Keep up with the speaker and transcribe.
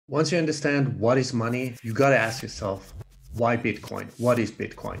Once you understand what is money, you got to ask yourself, why Bitcoin? What is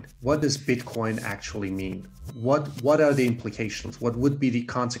Bitcoin? What does Bitcoin actually mean? What are the implications? What would be the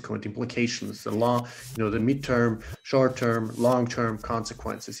consequent implications? The long, the midterm, short-term, long-term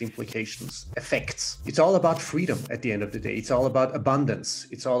consequences, implications, effects. It's all about freedom at the end of the day. It's all about abundance.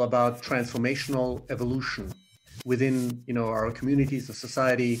 It's all about transformational evolution within, our communities, the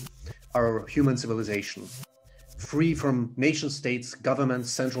society, our human civilization. Free from nation states, governments,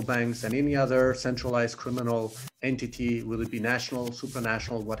 central banks, and any other centralized criminal entity, will it be national,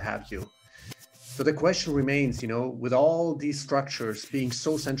 supranational, what have you. So the question remains, with all these structures being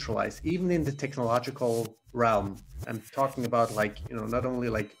so centralized, even in the technological realm, I'm talking about not only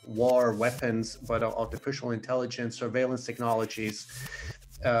like war, weapons, but artificial intelligence, surveillance technologies,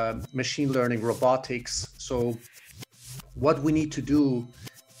 machine learning, robotics. So what we need to do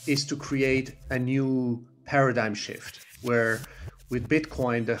is to create a new paradigm shift where with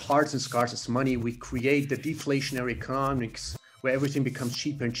Bitcoin, the hard and scarce money, we create the deflationary economics where everything becomes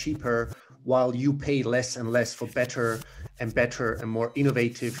cheaper and cheaper while you pay less and less for better and better and more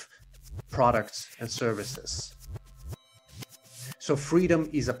innovative products and services. So freedom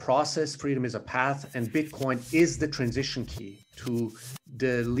is a process, freedom is a path, and Bitcoin is the transition key to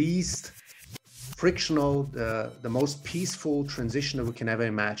the least frictional, the most peaceful transition that we can ever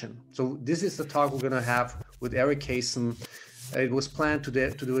imagine. So this is the talk we're going to have with Erik Cason. It was planned to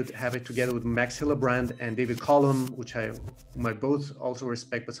have it together with Max Hillebrand and David Collum, whom I both also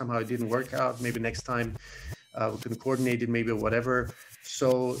respect, but somehow it didn't work out. Maybe next time we can coordinate it, maybe, or whatever.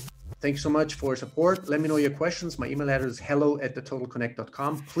 So thanks so much for support. Let me know your questions. My email address is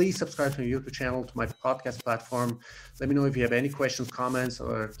hello@thetotalconnect.com. Please subscribe to my YouTube channel, to my podcast platform. Let me know if you have any questions, comments,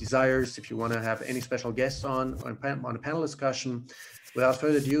 or desires, if you want to have any special guests on a panel discussion. Without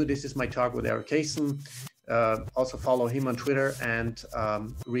further ado, this is my talk with Erik Cason. Also follow him on Twitter and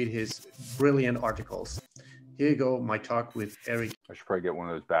read his brilliant articles. Here you go, my talk with Erik. I should probably get one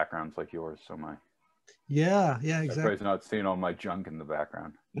of those backgrounds like yours, so my... Yeah, exactly. Everybody's not seeing all my junk in the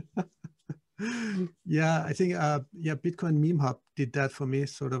background. Yeah, I think, Bitcoin Meme Hub did that for me,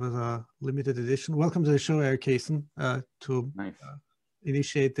 sort of as a limited edition. Welcome to the show, Erik Cason, to Nice.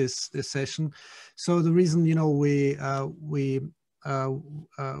 Initiate this session. So the reason,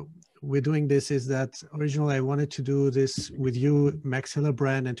 we're doing this is that originally I wanted to do this with you, Max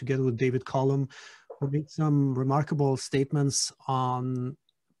Hillebrand, and together with David Collum, who made some remarkable statements on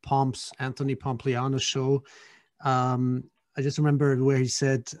Anthony Pompliano's show. I just remember where he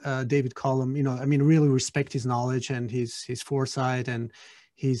said, David Collum, really respect his knowledge and his foresight and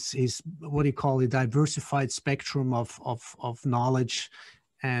his what do you call it, diversified spectrum of knowledge.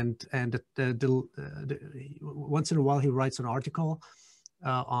 And once in a while he writes an article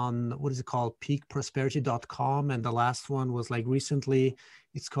on what is it called, peakprosperity.com, and the last one was like recently.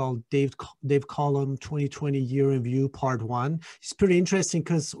 It's called Dave Collum 2020 Year Review Part 1. It's pretty interesting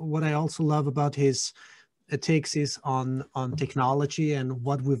because what I also love about his takes is on technology and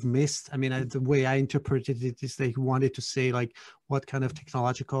what we've missed. I mean, the way I interpreted it is that he wanted to say like what kind of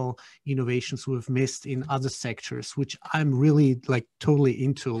technological innovations we've missed in other sectors, which I'm really like totally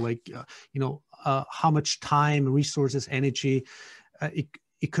into, like, how much time, resources, energy,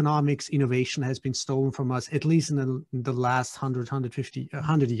 economics, innovation has been stolen from us, at least in the last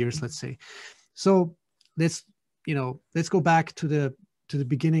 100 years, let's say. So let's go back to the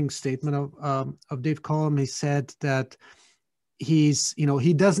beginning statement of Dave Collum. He said that he says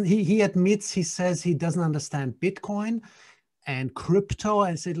he doesn't understand Bitcoin and crypto.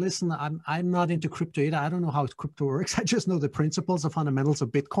 I said, listen, I'm not into crypto either. I don't know how crypto works. I just know the principles, the fundamentals of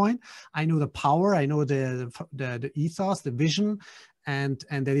Bitcoin. I know the power. I know the ethos, the vision, and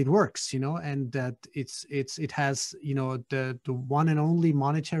that it works, and that it has, the one and only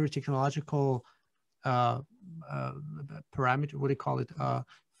monetary technological parameter. What do you call it? What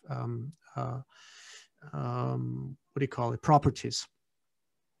do you call it? Properties.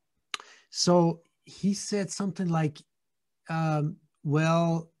 So he said something like,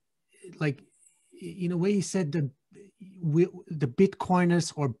 well, like in a way he said the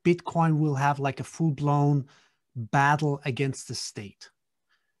Bitcoiners or Bitcoin will have like a full-blown battle against the state.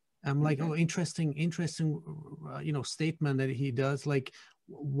 I'm like, oh, interesting, statement that he does. Like,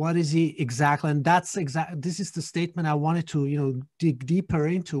 what is he exactly? And this is the statement I wanted to, dig deeper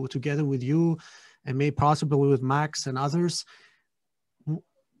into together with you and maybe possibly with Max and others.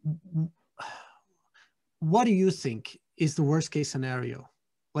 What do you think is the worst case scenario?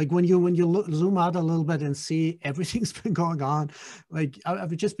 like when you zoom out a little bit and see everything's been going on, like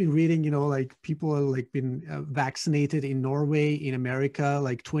I've just been reading, you know, like people are like been vaccinated in Norway, in America,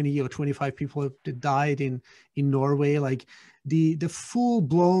 like 20 or 25 people have died in Norway. Like the full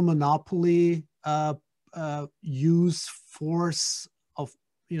blown monopoly use force of,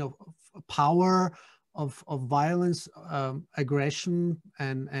 you know, power of violence, aggression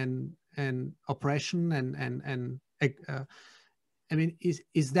and oppression and I mean,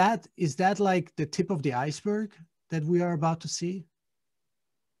 is that like the tip of the iceberg that we are about to see?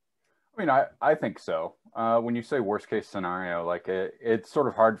 I mean, I think so. When you say worst case scenario, like it's sort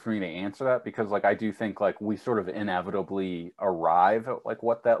of hard for me to answer that because like I do think like we sort of inevitably arrive at like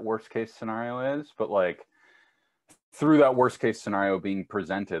what that worst case scenario is, but like through that worst case scenario being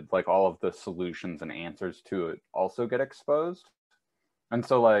presented, like all of the solutions and answers to it also get exposed. And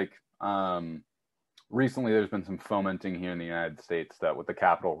so like recently there's been some fomenting here in the United States that with the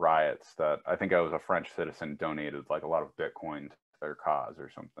Capitol riots that I think I was a French citizen donated like a lot of Bitcoin to their cause or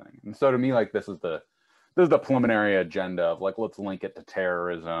something. And so to me, like this is the preliminary agenda of like, let's link it to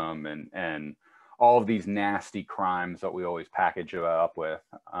terrorism and all of these nasty crimes that we always package it up with.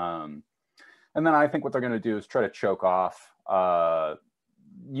 And then I think what they're going to do is try to choke off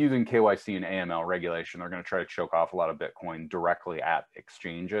using KYC and AML regulation. They're going to try to choke off a lot of Bitcoin directly at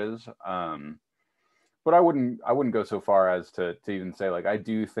exchanges. But I wouldn't go so far as to even say like I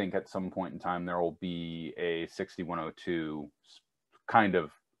do think at some point in time there will be a 6102 kind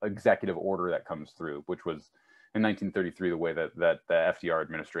of executive order that comes through, which was in 1933 the way that the FDR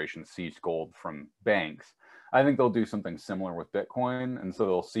administration seized gold from banks. I think they'll do something similar with Bitcoin, and so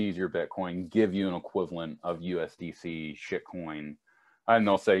they'll seize your Bitcoin, give you an equivalent of USDC shitcoin, and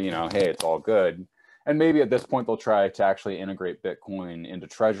they'll say, you know, hey, it's all good. And maybe at this point, they'll try to actually integrate Bitcoin into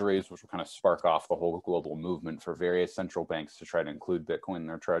treasuries, which will kind of spark off the whole global movement for various central banks to try to include Bitcoin in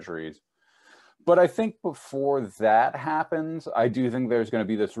their treasuries. But I think before that happens, I do think there's going to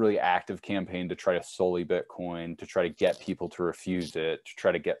be this really active campaign to try to sully Bitcoin, to try to get people to refuse it, to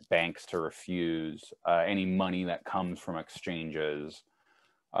try to get banks to refuse any money that comes from exchanges.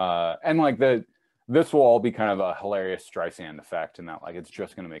 And like this will all be kind of a hilarious Streisand effect in that like it's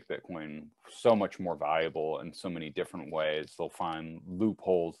just going to make Bitcoin so much more valuable in so many different ways. They'll find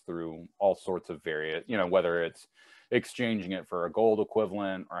loopholes through all sorts of various, you know, whether it's exchanging it for a gold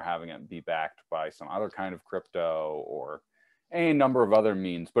equivalent or having it be backed by some other kind of crypto or a number of other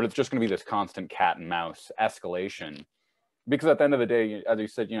means. But it's just going to be this constant cat and mouse escalation. Because at the end of the day, as you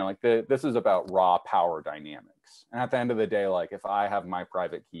said, you know, like this is about raw power dynamics. And at the end of the day, like if I have my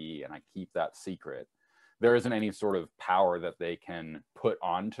private key and I keep that secret, there isn't any sort of power that they can put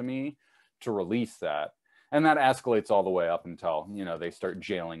onto me to release that. And that escalates all the way up until, you know, they start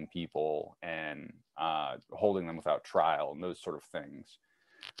jailing people and holding them without trial and those sort of things.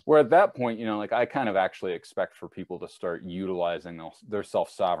 Where at that point, you know, like I kind of actually expect for people to start utilizing their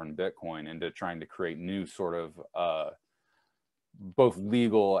self-sovereign Bitcoin into trying to create new sort of both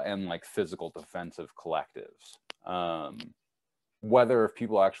legal and like physical defensive collectives. Whether if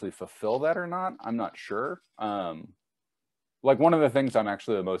people actually fulfill that or not, I'm not sure. Like one of the things I'm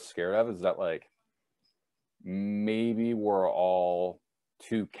actually the most scared of is that like maybe we're all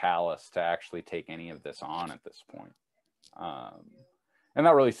too callous to actually take any of this on at this point. And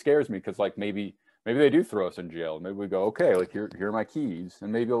that really scares me because like maybe they do throw us in jail. Maybe we go, okay, like here are my keys.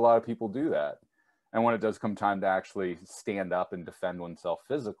 And maybe a lot of people do that. And when it does come time to actually stand up and defend oneself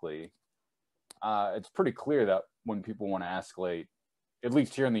physically, it's pretty clear that when people want to escalate, at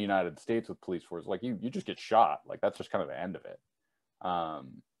least here in the United States with police force, like you just get shot. Like that's just kind of the end of it.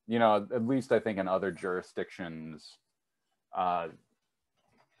 You know, at least I think in other jurisdictions,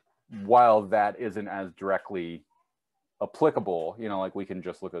 while that isn't as directly applicable, you know, like we can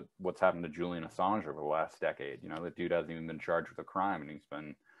just look at what's happened to Julian Assange over the last decade. You know, the dude hasn't even been charged with a crime and he's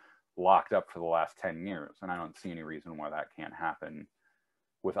been locked up for the last 10 years. And I don't see any reason why that can't happen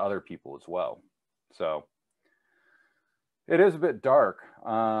with other people as well. So it is a bit dark.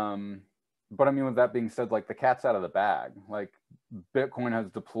 But I mean, with that being said, like the cat's out of the bag. Like Bitcoin has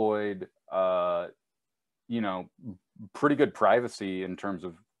deployed, you know, pretty good privacy in terms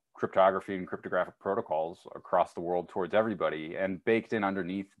of cryptography and cryptographic protocols across the world towards everybody, and baked in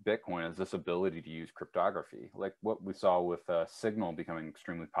underneath Bitcoin is this ability to use cryptography. Like what we saw with Signal becoming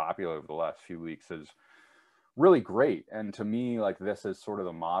extremely popular over the last few weeks is really great. And to me, like this is sort of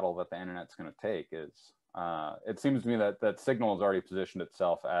the model that the internet's going to take. Is it seems to me that Signal has already positioned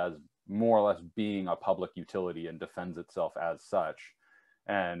itself as more or less being a public utility and defends itself as such.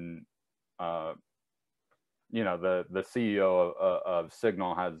 And you know, the CEO of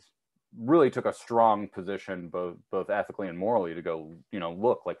Signal has really took a strong position, both ethically and morally, to go,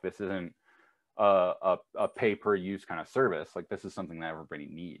 look, like this isn't a pay per use kind of service. Like this is something that everybody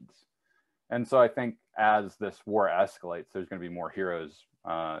needs. And so I think as this war escalates, there's going to be more heroes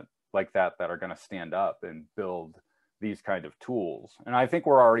like that are going to stand up and build these kind of tools. And I think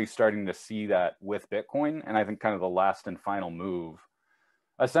we're already starting to see that with Bitcoin. And I think kind of the last and final move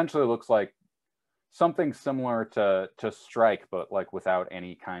essentially looks like something similar to Strike, but like without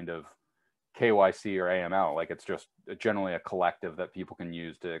any kind of KYC or AML. Like it's just generally a collective that people can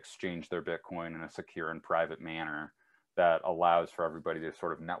use to exchange their Bitcoin in a secure and private manner that allows for everybody to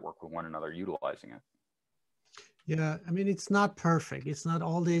sort of network with one another utilizing it. Yeah, I mean, it's not perfect. It's not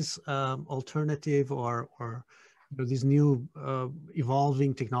all these alternative or these new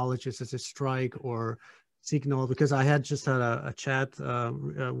evolving technologies such as Strike or Signal, because I had just had a chat,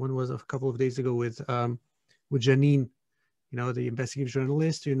 one was a couple of days ago with Janine, the investigative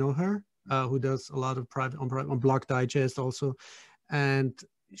journalist, her, who does a lot of private on Block Digest also. And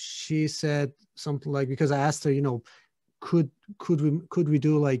she said something like, because I asked her, could we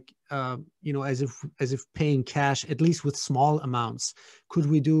do like, as if paying cash, at least with small amounts, could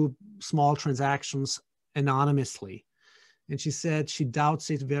we do small transactions anonymously? And she said she doubts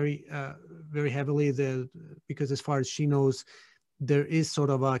it very, very heavily, because as far as she knows, there is sort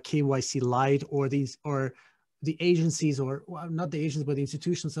of a KYC light, or the agencies, or well, not the agencies, but the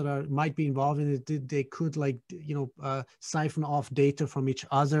institutions that might be involved in it, they could like, siphon off data from each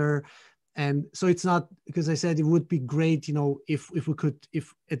other. And so it's not, because I said it would be great, if we could,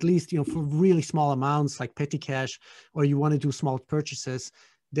 if at least, for really small amounts like petty cash, or you want to do small purchases,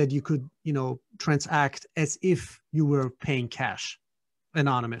 that you could, transact as if you were paying cash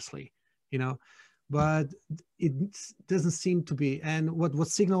anonymously, but it doesn't seem to be. And what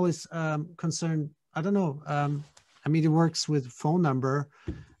Signal is concerned, I don't know. I mean, it works with phone number,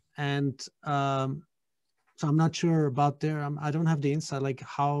 and so I'm not sure about I don't have the insight, like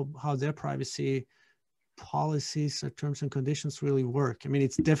how their privacy policies or terms and conditions really work. I mean,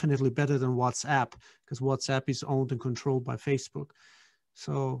 it's definitely better than WhatsApp, because WhatsApp is owned and controlled by Facebook.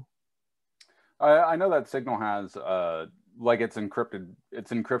 So I know that Signal has like its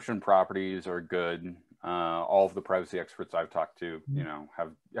encryption properties are good. All of the privacy experts I've talked to,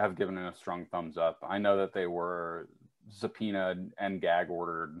 have given it a strong thumbs up. I know that they were subpoenaed and gag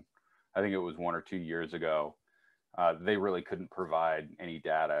ordered, I think it was 1 or 2 years ago. They really couldn't provide any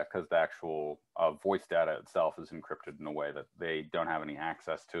data because the actual voice data itself is encrypted in a way that they don't have any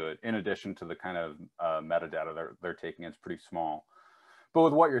access to it. In addition to the kind of metadata they're taking, it's pretty small. But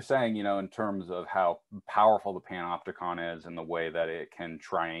with what you're saying, in terms of how powerful the panopticon is and the way that it can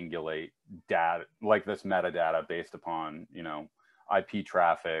triangulate data, like this metadata based upon, IP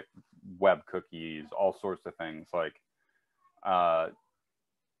traffic, web cookies, all sorts of things, like,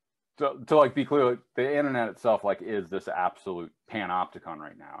 to like be clear, the internet itself like is this absolute panopticon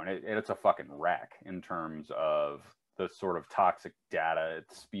right now, and it's a fucking wreck in terms of the sort of toxic data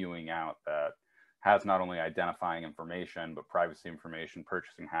it's spewing out that has not only identifying information, but privacy information,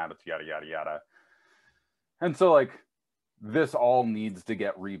 purchasing habits, yada, yada, yada. And so like this all needs to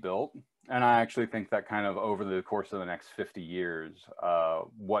get rebuilt. And I actually think that kind of over the course of the next 50 years,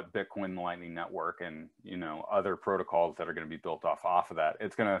 what Bitcoin and the Lightning Network and, other protocols that are going to be built off of that,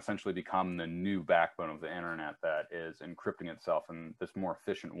 it's going to essentially become the new backbone of the internet that is encrypting itself in this more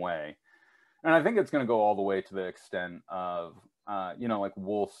efficient way. And I think it's going to go all the way to the extent of, like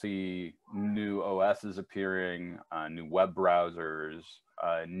we'll see new OSs appearing, new web browsers,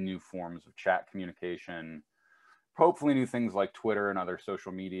 new forms of chat communication, hopefully new things like Twitter and other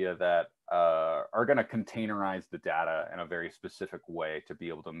social media that are going to containerize the data in a very specific way to be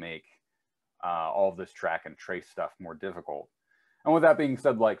able to make all of this track and trace stuff more difficult. And with that being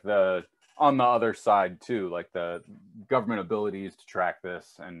said, like on the other side too, like the government abilities to track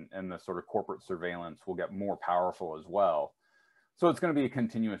this and the sort of corporate surveillance will get more powerful as well. So it's going to be a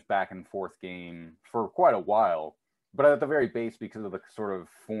continuous back and forth game for quite a while. But at the very base, because of the sort of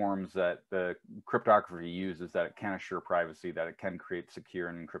forms that the cryptography uses, that it can assure privacy, that it can create secure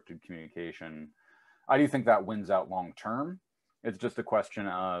and encrypted communication, I do think that wins out long term. It's just a question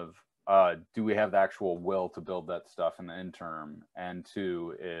of, do we have the actual will to build that stuff in the interim? And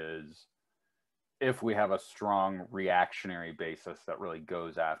two is, if we have a strong reactionary basis that really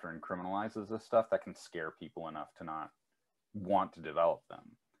goes after and criminalizes this stuff, that can scare people enough to not want to develop them.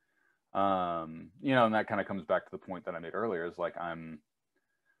 And that kind of comes back to the point that I made earlier, is like,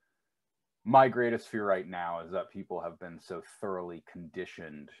 my greatest fear right now is that people have been so thoroughly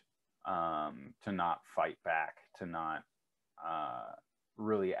conditioned to not fight back, to not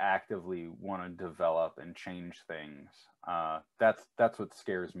really actively want to develop and change things. That's what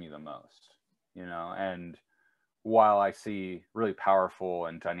scares me the most, you know. And while I see really powerful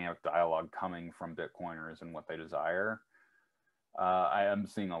and dynamic dialogue coming from Bitcoiners and what they desire, I am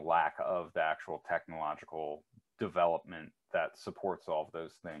seeing a lack of the actual technological development that supports all of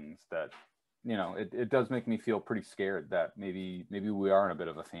those things. That, you know, it does make me feel pretty scared that maybe we are in a bit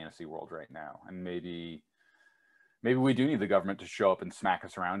of a fantasy world right now, and maybe we do need the government to show up and smack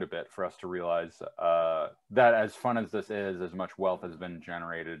us around a bit for us to realize that as fun as this is, as much wealth has been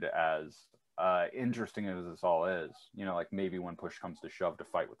generated, as interesting as this all is, you know, like maybe when push comes to shove to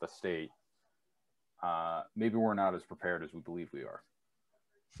fight with the state, maybe we're not as prepared as we believe we are.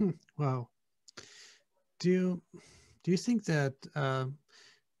 Wow. Do you think that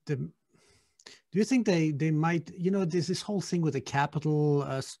do you think they might, you know, there's this whole thing with the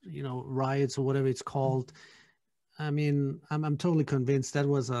Capitol, you know, riots or whatever it's called. I mean, I'm totally convinced that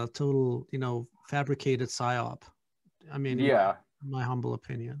was a total, you know, fabricated psyop. I mean, yeah, in my humble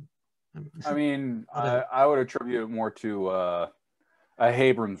opinion. I mean, I would attribute it more to a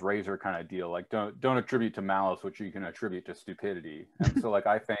Habermas razor kind of deal. Like, don't attribute to malice what you can attribute to stupidity. And so, like,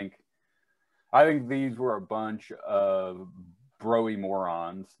 I think these were a bunch of broy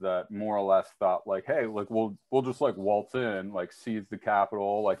morons that more or less thought like, hey, like we'll just like waltz in, like seize the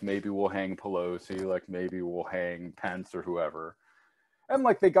Capitol, like maybe we'll hang Pelosi, like maybe we'll hang Pence or whoever. And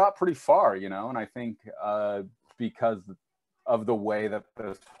like they got pretty far, you know. And I think because of the way that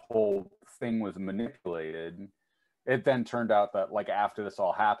this whole thing was manipulated, it then turned out that like after this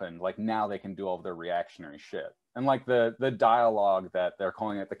all happened, like now they can do all of their reactionary shit. And like the dialogue that they're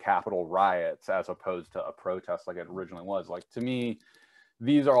calling it the Capitol riots as opposed to a protest like it originally was, like to me,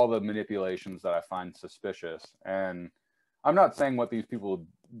 these are all the manipulations that I find suspicious. And I'm not saying what these people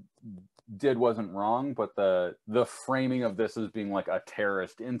did wasn't wrong, but the framing of this as being like a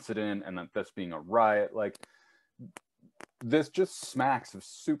terrorist incident and that this being a riot, like this just smacks of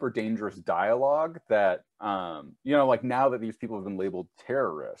super dangerous dialogue that, you know, like now that these people have been labeled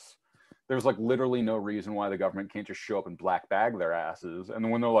terrorists, there's like literally no reason why the government can't just show up and black bag their asses. And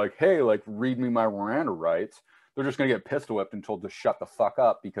then when they're like, hey, like read me my Miranda rights, they're just going to get pistol whipped and told to shut the fuck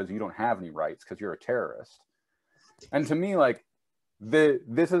up because you don't have any rights because you're a terrorist. And to me, like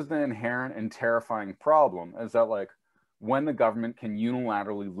this is the inherent and terrifying problem, is that like when the government can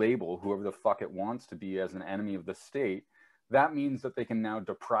unilaterally label whoever the fuck it wants to be as an enemy of the state, that means that they can now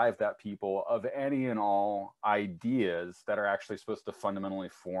deprive that people of any and all ideas that are actually supposed to fundamentally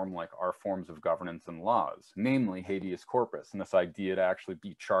form like our forms of governance and laws, namely habeas corpus, and this idea to actually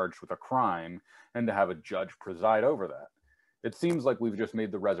be charged with a crime and to have a judge preside over that. It seems like we've just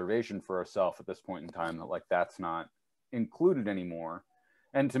made the reservation for ourselves at this point in time that like that's not included anymore.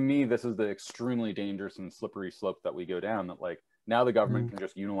 And to me, this is the extremely dangerous and slippery slope that we go down, that like now the government can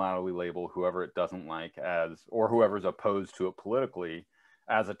just unilaterally label whoever it doesn't like as, or whoever's opposed to it politically,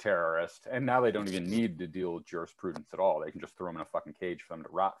 as a terrorist. And now they don't even need to deal with jurisprudence at all. They can just throw them in a fucking cage for them to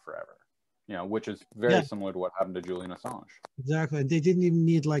rot forever. You know, which is very similar to what happened to Julian Assange. Exactly. And they didn't even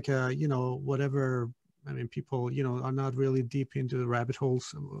need like a, you know, whatever. I mean, people, you know, are not really deep into the rabbit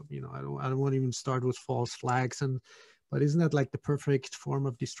holes. You know, I don't want to even start with false flags but isn't that like the perfect form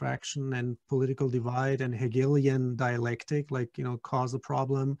of distraction and political divide and Hegelian dialectic, like, you know, cause a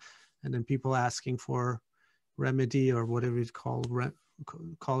problem and then people asking for remedy or whatever it's called,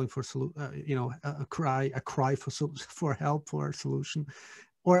 calling for, you know, a cry for help, for a solution,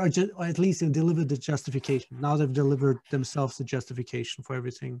 or at least they delivered the justification. Now they've delivered themselves the justification for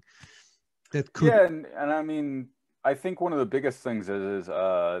everything that could. Yeah, and I mean, I think one of the biggest things is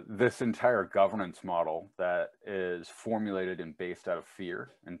this entire governance model that is formulated and based out of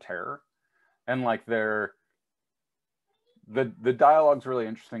fear and terror. And like the dialogue's really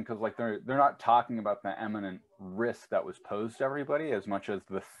interesting because like they're not talking about the imminent risk that was posed to everybody as much as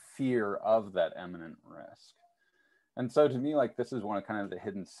the fear of that imminent risk. And so to me, like this is one of kind of the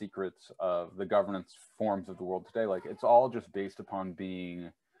hidden secrets of the governance forms of the world today. Like it's all just based upon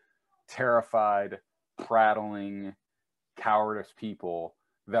being terrified, prattling, cowardice people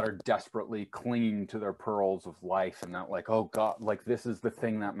that are desperately clinging to their pearls of life and that like, oh God, like this is the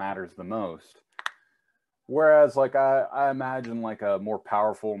thing that matters the most. Whereas like I imagine like a more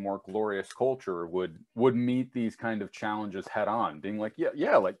powerful, more glorious culture would meet these kind of challenges head on, being like,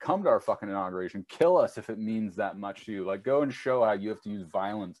 yeah, like come to our fucking inauguration, kill us if it means that much to you, like go and show how you have to use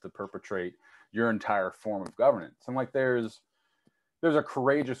violence to perpetrate your entire form of governance. And like there's a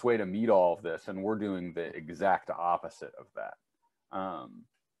courageous way to meet all of this, and we're doing the exact opposite of that.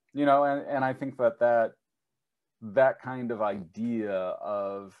 You know, and I think that kind of idea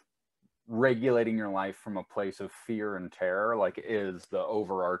of regulating your life from a place of fear and terror, like, is the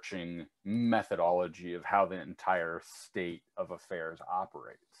overarching methodology of how the entire state of affairs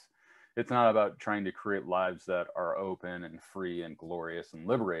operates. It's not about trying to create lives that are open and free and glorious and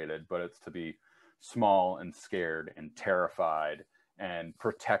liberated, but it's to be small and scared and terrified and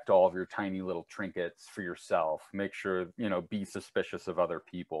protect all of your tiny little trinkets for yourself. Make sure, you know, be suspicious of other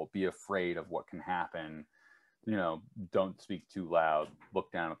people, be afraid of what can happen. You know, don't speak too loud,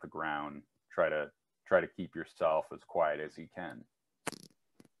 look down at the ground, try to keep yourself as quiet as you can.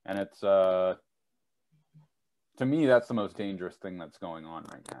 And it's, to me, that's the most dangerous thing that's going on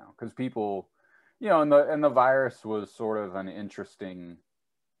right now. Because people, you know, and the virus was sort of an interesting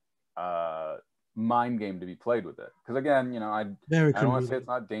mind game to be played with it. Because again, you know, I don't want to say it's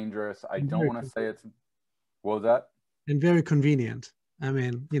not dangerous. I don't want to say it's, what was that? And very convenient. I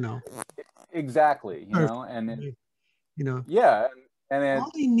mean, you know. Exactly, you know, and it, you know, yeah, and then all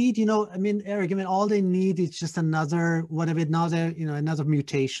they need, you know, I mean, Eric, I mean, all they need is just another, whatever, another, you know, another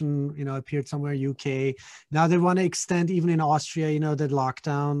mutation, you know, appeared somewhere in UK. Now they want to extend, even in Austria, you know, the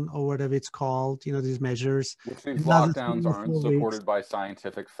lockdown or whatever it's called, you know, these measures. Which these lockdowns aren't supported by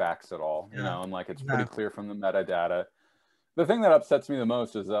scientific facts at all, you know, and like it's pretty clear from the metadata. The thing that upsets me the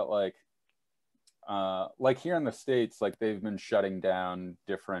most is that like here in the States, like they've been shutting down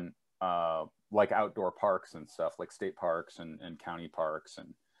different like outdoor parks and stuff, like state parks and county parks,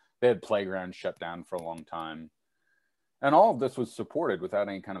 and they had playgrounds shut down for a long time. And all of this was supported without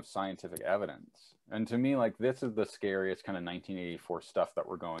any kind of scientific evidence. And to me, like, this is the scariest kind of 1984 stuff that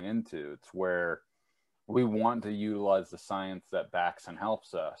we're going into. It's where we want to utilize the science that backs and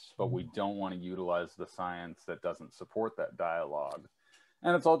helps us, but we don't want to utilize the science that doesn't support that dialogue.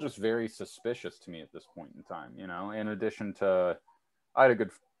 And it's all just very suspicious to me at this point in time, you know. In addition to, I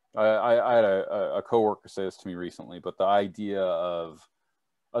had a coworker say this to me recently, but the idea of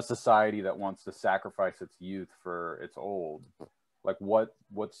a society that wants to sacrifice its youth for its old, like what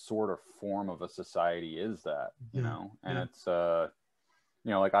sort of form of a society is that, you know? And it's, you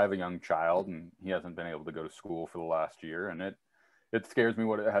know, like I have a young child and he hasn't been able to go to school for the last year, and it scares me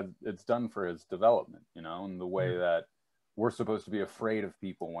what it's done for his development, you know, and the way that we're supposed to be afraid of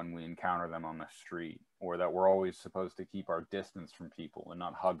people when we encounter them on the street, or that we're always supposed to keep our distance from people and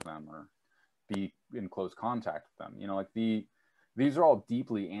not hug them or be in close contact with them. You know, like these are all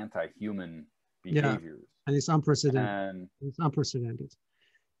deeply anti-human behaviors. And it's unprecedented.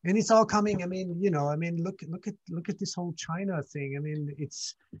 And it's all coming. I mean, you know, I mean, look at this whole China thing. I mean,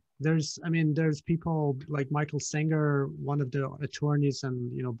 there's people like Michael Sanger, one of the attorneys,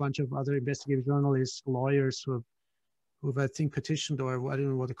 and, you know, a bunch of other investigative journalists, lawyers who've I think petitioned, or I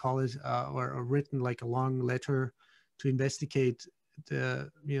don't know what to call it, or written like a long letter to investigate the,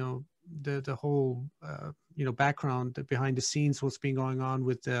 you know, the whole, you know, background behind the scenes, what's been going on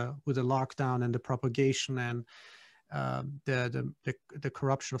with the lockdown and the propagation and the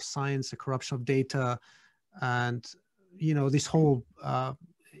corruption of science, the corruption of data, and, you know, this whole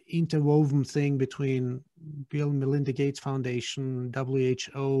interwoven thing between Bill and Melinda Gates Foundation,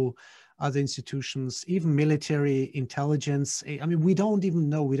 WHO, other institutions, even military intelligence. I mean, we don't even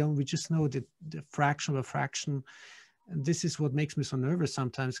know. We just know the fraction of a fraction. And this is what makes me so nervous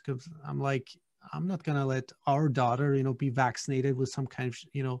sometimes, because I'm like, I'm not going to let our daughter, you know, be vaccinated with some kind of,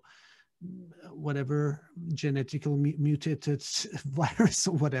 you know, whatever genetically mutated virus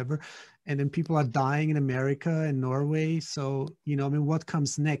or whatever. And then people are dying in America and Norway. So, you know, I mean, what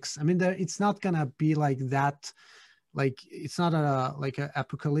comes next? I mean, it's not going to be like that. Like, it's not like an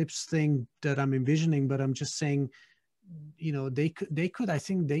apocalypse thing that I'm envisioning, but I'm just saying, you know, they could, I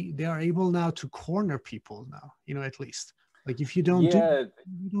think they are able now to corner people now, you know, at least. Like, if you don't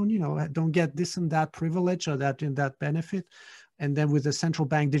don't get this and that privilege or that and that benefit. And then with the central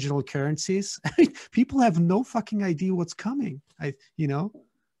bank digital currencies, I mean, people have no fucking idea what's coming. You know?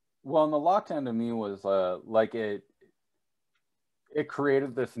 Well, and the lockdown to me was like it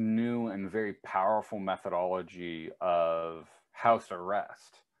created this new and very powerful methodology of house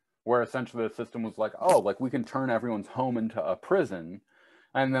arrest, where essentially the system was like, oh, like we can turn everyone's home into a prison,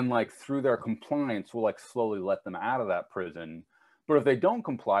 and then like through their compliance, we'll like slowly let them out of that prison. But if they don't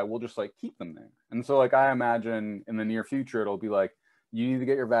comply, we'll just like keep them there. And so like I imagine in the near future, it'll be like, you need to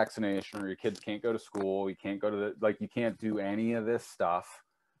get your vaccination or your kids can't go to school. You can't go to you can't do any of this stuff.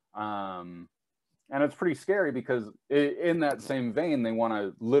 And it's pretty scary because in that same vein, they want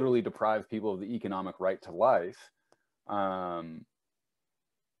to literally deprive people of the economic right to life. You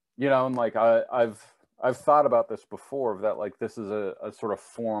know, and like I've thought about this before, that like this is a sort of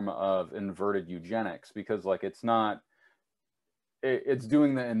form of inverted eugenics, because like it's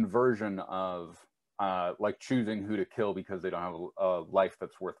doing the inversion of like choosing who to kill because they don't have a life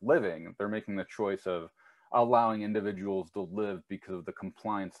that's worth living. They're making the choice of allowing individuals to live because of the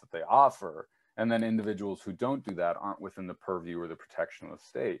compliance that they offer. And then individuals who don't do that aren't within the purview or the protection of the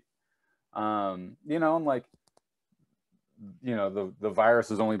state. You know, and like, you know, the virus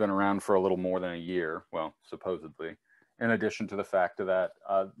has only been around for a little more than a year, well, supposedly, in addition to the fact that,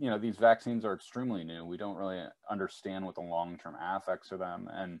 you know, these vaccines are extremely new. We don't really understand what the long-term effects of them.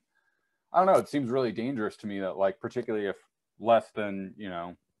 And I don't know, it seems really dangerous to me that, like, particularly if less than, you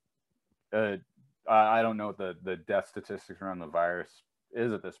know, I don't know what the death statistics around the virus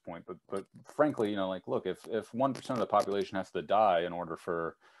is at this point, but frankly, you know, like, look, if 1% of the population has to die in order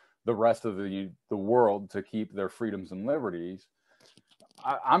for the rest of the world to keep their freedoms and liberties,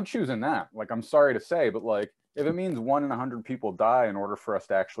 I'm choosing that. Like, I'm sorry to say, but like, if it means 1 in 100 people die in order for us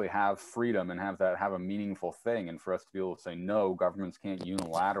to actually have freedom and have a meaningful thing, and for us to be able to say, no, governments can't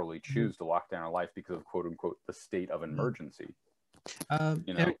unilaterally choose to lock down our life because of, quote unquote, the state of emergency.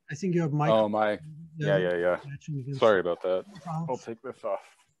 You know? Eric, I think your mic. Oh my, yeah. Sorry about that. I'll take this off.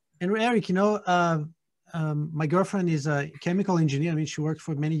 And Eric, you know, my girlfriend is a chemical engineer. I mean, she worked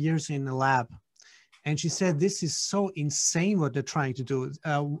for many years in a lab, and she said this is so insane what they're trying to do.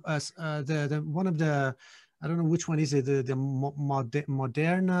 The one of the, I don't know which one is it, the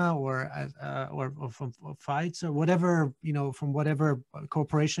Moderna or from Pfizer or whatever, you know, from whatever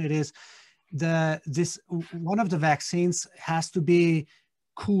corporation it is. This one of the vaccines has to be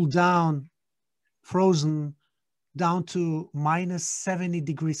cooled down, frozen down to minus 70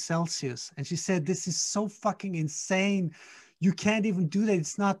 degrees Celsius. And she said, this is so fucking insane. You can't even do that.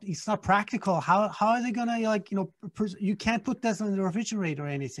 It's not practical. How are they gonna, like, you know, you can't put this in the refrigerator or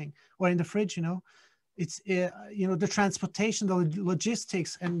anything, or in the fridge, you know. It's, you know, the transportation, the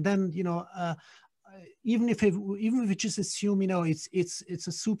logistics, and then, you know, even if we just assume, you know, it's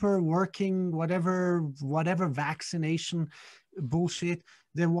a super working, whatever vaccination bullshit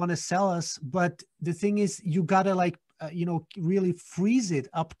they want to sell us. But the thing is, you gotta, like, you know, really freeze it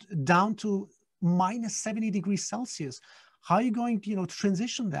up down to minus 70 degrees Celsius. How are you going to, you know,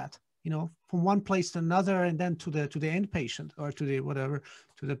 transition that, you know, from one place to another, and then to the end patient, or to the whatever,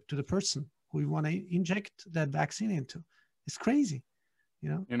 to the person who you want to inject that vaccine into? It's crazy, you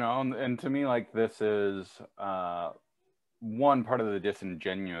know. You know, and to me, like, this is one part of the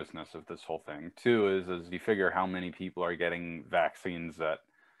disingenuousness of this whole thing. Two is you figure how many people are getting vaccines that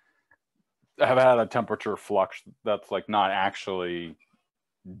have had a temperature flux that's, like, not actually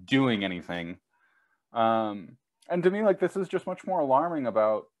doing anything. And to me, like, this is just much more alarming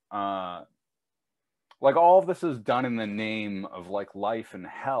about, like, all of this is done in the name of, like, life and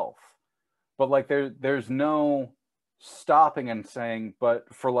health. But, like, there's no stopping and saying,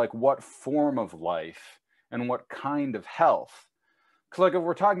 but for, like, what form of life and what kind of health? Because, like, if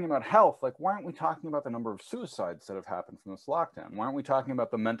we're talking about health, like, why aren't we talking about the number of suicides that have happened from this lockdown? Why aren't we talking about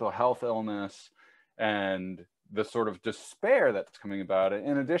the mental health illness and the sort of despair that's coming about it,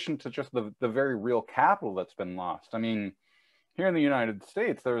 in addition to just the very real capital that's been lost? I mean, here in the United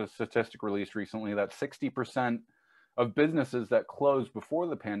States, there was a statistic released recently that 60% of businesses that closed before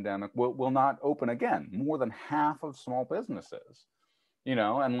the pandemic will not open again. More than half of small businesses, you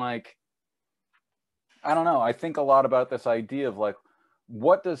know. And, like, I don't know, I think a lot about this idea of, like,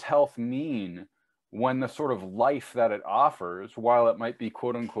 what does health mean when the sort of life that it offers, while it might be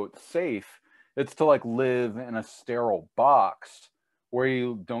quote unquote safe, it's to, like, live in a sterile box where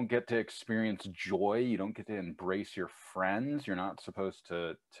you don't get to experience joy, you don't get to embrace your friends, you're not supposed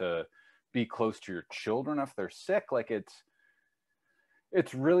to be close to your children if they're sick. Like,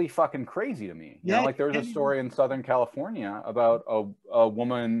 it's really fucking crazy to me. You know, like, there was a story in Southern California about a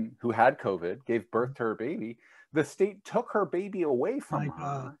woman who had COVID, gave birth to her baby. The state took her baby away from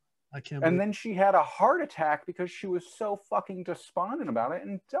her. And then she had a heart attack because she was so fucking despondent about it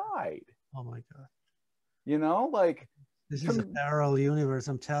and died. Oh my God. You know, like, this is a parallel universe,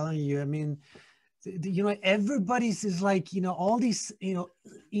 I'm telling you. I mean, you know, everybody's is like, you know, all these, you know,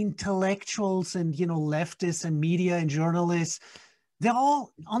 intellectuals and, you know, leftists and media and journalists, they're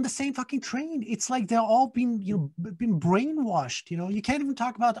all on the same fucking train. It's like they're all been, you know, been brainwashed. You know, you can't even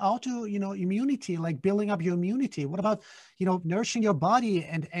talk about immunity, like building up your immunity. What about, you know, nourishing your body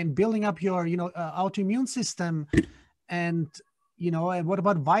and building up your, you know, autoimmune system? And, you know, and what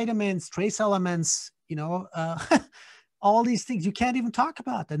about vitamins, trace elements, you know, all these things. You can't even talk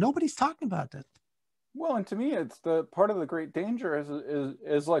about that. Nobody's talking about that. Well, and to me, it's the part of the great danger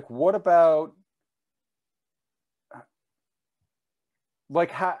is like, what about,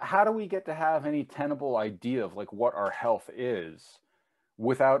 like, how do we get to have any tenable idea of, like, what our health is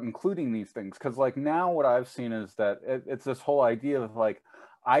without including these things? Because, like, now what I've seen is that it's this whole idea of, like,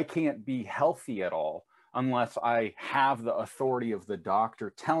 I can't be healthy at all unless I have the authority of the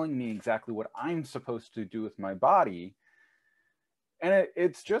doctor telling me exactly what I'm supposed to do with my body. And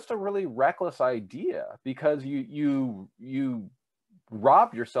it's just a really reckless idea, because you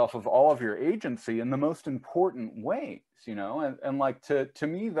rob yourself of all of your agency in the most important ways, you know? And like, to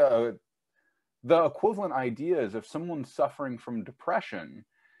me, the equivalent idea is if someone's suffering from depression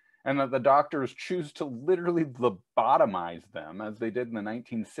and that the doctors choose to literally lobotomize them, as they did in the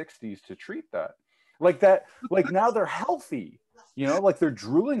 1960s to treat that. Like that, like now they're healthy, you know, like they're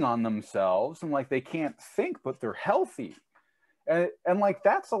drooling on themselves and like they can't think, but they're healthy. And like,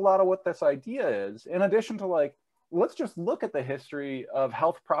 that's a lot of what this idea is. In addition to like, let's just look at the history of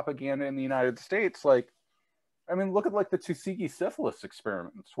health propaganda in the United States. Like, I mean, look at like the Tuskegee syphilis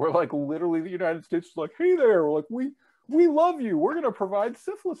experiments, where like literally the United States is like, hey there, like we love you, we're gonna provide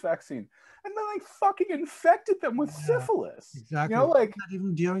syphilis vaccine, and then they fucking infected them with syphilis. Exactly. You know, like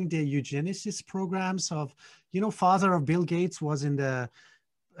even during the eugenicist programs of, you know, father of Bill Gates was in the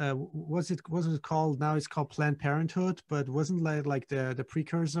was it called, now it's called Planned Parenthood, but wasn't like the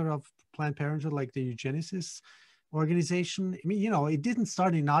precursor of Planned Parenthood, like the eugenicist organization. I mean, you know, it didn't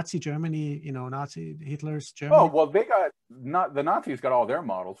start in Nazi Germany, you know, Hitler's Germany. Oh, well, the Nazis got all their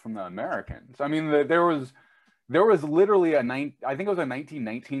models from the Americans. I mean, there was literally I think it was a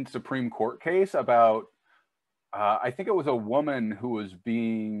 1919 Supreme Court case about I think it was a woman who was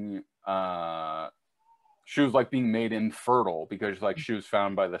being she was like being made infertile because like she was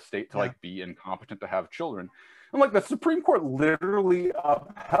found by the state to like be incompetent to have children. And like the Supreme Court literally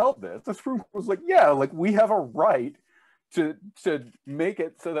upheld this. The Supreme Court was like, yeah, like we have a right to make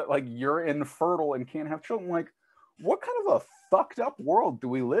it so that like you're infertile and can't have children. Like, what kind of a fucked up world do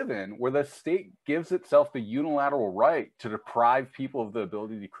we live in where the state gives itself the unilateral right to deprive people of the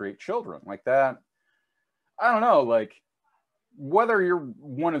ability to create children like that? I don't know, like, whether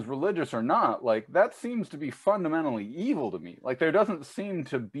one is religious or not, like that seems to be fundamentally evil to me. Like there doesn't seem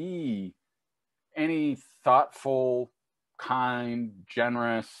to be any thoughtful, kind,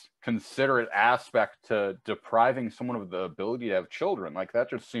 generous, considerate aspect to depriving someone of the ability to have children. Like that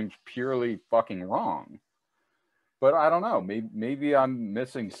just seems purely fucking wrong. But I don't know, maybe I'm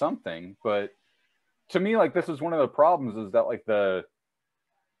missing something. But to me, like this is one of the problems, is that like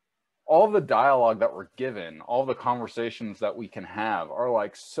all the dialogue that we're given, all the conversations that we can have are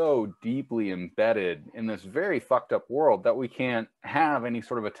like so deeply embedded in this very fucked up world that we can't have any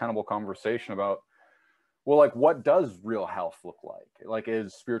sort of a tenable conversation about, well, like what does real health look like? Like,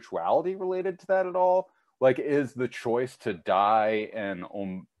 is spirituality related to that at all? Like, is the choice to die in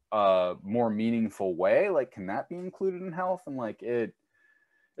a more meaningful way, like can that be included in health? And like it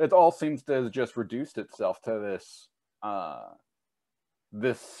all seems to have just reduced itself to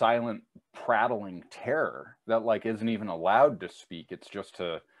this silent prattling terror that like isn't even allowed to speak. It's just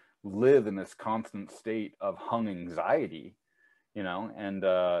to live in this constant state of hung anxiety, you know? And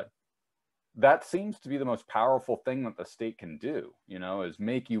that seems to be the most powerful thing that the state can do, you know, is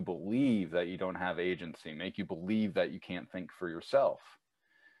make you believe that you don't have agency, make you believe that you can't think for yourself.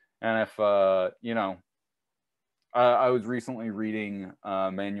 And if, you know, I was recently reading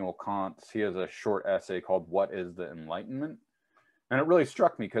Immanuel Kant's, he has a short essay called What is the Enlightenment? And it really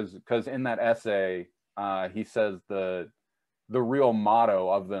struck me because in that essay, he says the real motto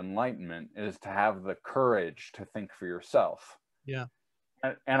of the Enlightenment is to have the courage to think for yourself. Yeah.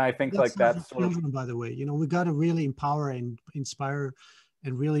 And I think like that's sort children, by the way, you know, we got to really empower and inspire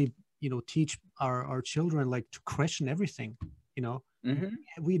and really, you know, teach our children like to question everything, you know. Mm-hmm.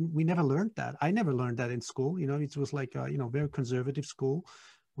 We never learned that. I never learned that in school. You know, it was like you know, very conservative school.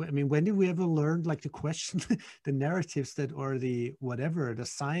 I mean, when did we ever learn like to question the narratives that, or the whatever, the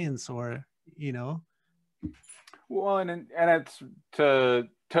science, or you know? Well, and it's to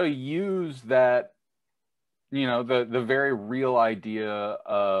use that, you know, the very real idea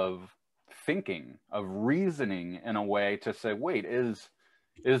of thinking, of reasoning in a way to say, wait, is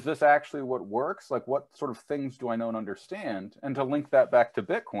this actually what works? Like, what sort of things do I know and understand? And to link that back to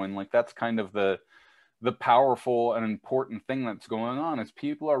Bitcoin, like that's kind of the powerful and important thing that's going on, is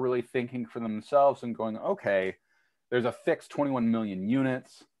people are really thinking for themselves and going, okay, there's a fixed 21 million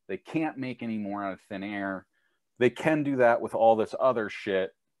units. They can't make any more out of thin air. They can do that with all this other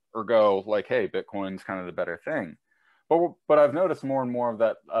shit, or go like, hey, Bitcoin's kind of the better thing. But I've noticed more and more of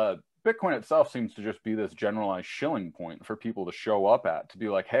that. Bitcoin itself seems to just be this generalized shilling point for people to show up at, to be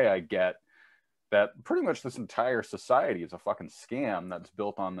like, hey, I get that pretty much this entire society is a fucking scam that's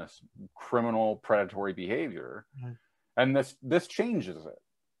built on this criminal, predatory behavior. Mm-hmm. And this changes it,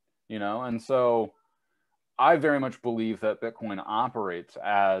 you know? And so I very much believe that Bitcoin operates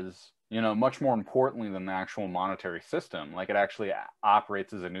as you know, much more importantly than the actual monetary system. Like, it actually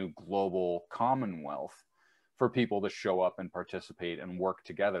operates as a new global commonwealth for people to show up and participate and work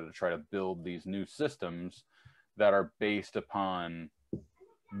together to try to build these new systems that are based upon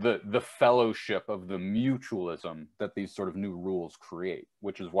the fellowship of the mutualism that these sort of new rules create,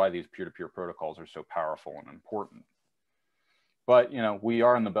 which is why these peer-to-peer protocols are so powerful and important. But, you know, we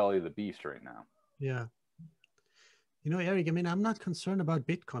are in the belly of the beast right now. Yeah. You know, Eric, I mean, I'm not concerned about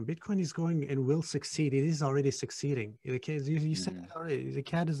Bitcoin. Bitcoin is going and will succeed. It is already succeeding. You said it already, the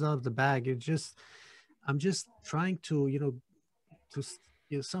cat is out of the bag. I'm just trying to,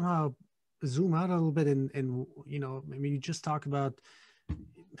 somehow zoom out a little bit and, you know, I mean, you just talk about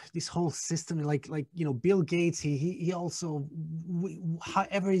this whole system, like, you know, Bill Gates, he also,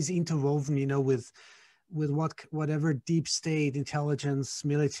 however is interwoven, you know, with whatever deep state intelligence,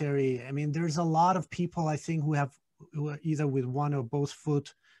 military. I mean, there's a lot of people, I think, who are either with one or both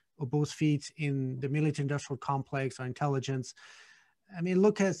foot or both feet in the military industrial complex or intelligence. I mean,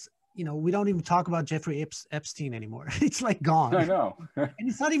 look at, you know, we don't even talk about Jeffrey Epstein anymore. It's like gone. I know. And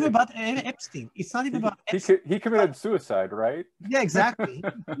it's not even about Epstein. It's not even about Epstein. He committed suicide, right? Yeah, exactly.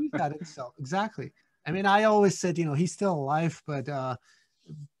 He got himself. Exactly. I mean, I always said, you know, he's still alive, but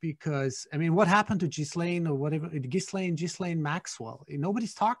because, I mean, what happened to Ghislaine or whatever, Ghislaine Maxwell?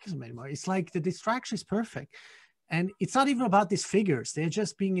 Nobody's talking about anymore. It's like the distraction is perfect. And it's not even about these figures. They're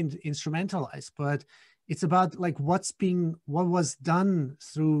just being instrumentalized, but it's about like what was done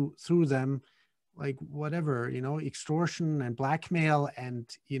through them, like whatever, you know, extortion and blackmail and,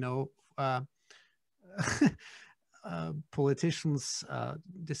 you know, politicians,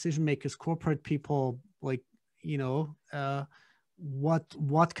 decision makers, corporate people, like, you know,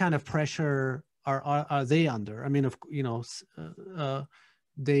 what kind of pressure are they under? I mean, you know,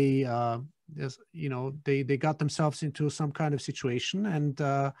 they you know, they got themselves into some kind of situation, and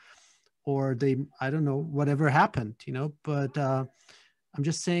or they, I don't know, whatever happened, you know. But I'm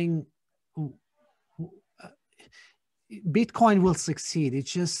just saying, Bitcoin will succeed.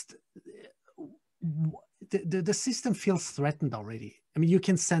 It's just the system feels threatened already. I mean, you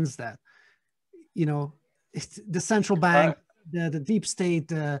can sense that, you know, it's the central bank, the deep state,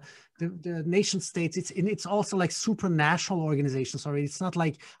 the nation states. It's also like supranational organizations. Sorry, it's not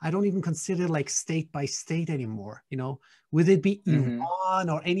like, I don't even consider like state by state anymore. You know, would it be Iran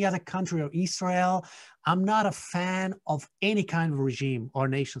or any other country or Israel? I'm not a fan of any kind of regime or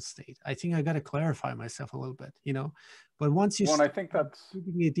nation state. I think I got to clarify myself a little bit, you know. But once you I think that's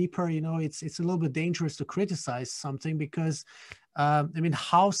digging it deeper, you know, it's a little bit dangerous to criticize something because, I mean,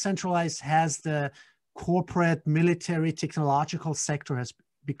 how centralized has the corporate, military, technological sector has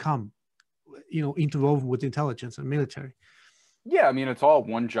become, you know, interwoven with intelligence and military? Yeah, I mean, it's all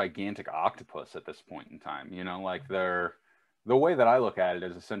one gigantic octopus at this point in time. You know, like the way that I look at it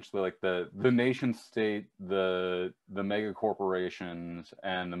is essentially like the nation state, the mega corporations,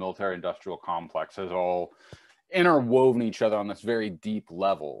 and the military industrial complex has all interwoven each other on this very deep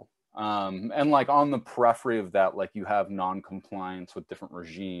level. And like on the periphery of that, like you have non-compliance with different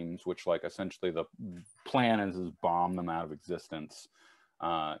regimes, which like essentially the plan is bomb them out of existence,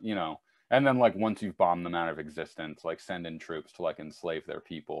 you know. And then like once you've bombed them out of existence, like send in troops to like enslave their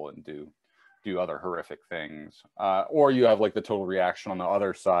people and do other horrific things. Or you have like the total reaction on the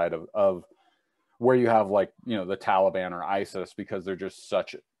other side of where you have like, you know, the Taliban or ISIS, because they're just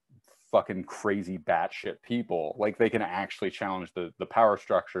such fucking crazy batshit people. Like they can actually challenge the power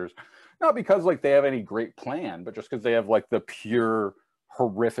structures, not because like they have any great plan, but just because they have like the pure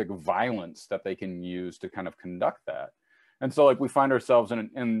horrific violence that they can use to kind of conduct that. And so like we find ourselves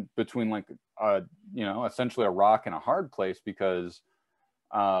in between like you know, essentially a rock and a hard place, because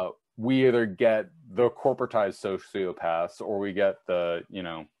we either get the corporatized sociopaths or we get the, you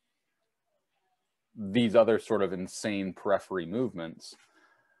know, these other sort of insane periphery movements.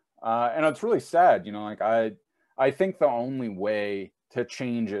 And it's really sad, you know, like I think the only way to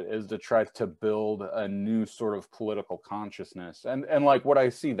change it is to try to build a new sort of political consciousness. And like what I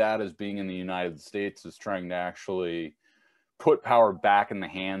see that as being in the United States is trying to actually put power back in the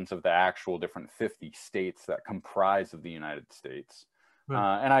hands of the actual different 50 states that comprise of the United States.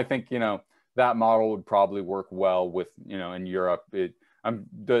 Right. And I think, you know, that model would probably work well with, you know, in Europe.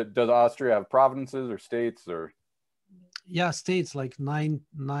 Does Austria have provinces or states or? Yeah, states, like nine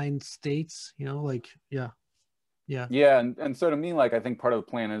states, you know, like, yeah. And so to me, like, I think part of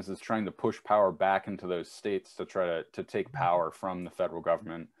the plan is trying to push power back into those states to try to take power from the federal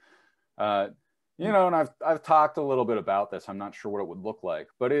government. You You know, and I've talked a little bit about this. I'm not sure what it would look like,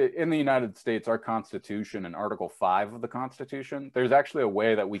 but in the United States, our Constitution and Article 5 of the Constitution, there's actually a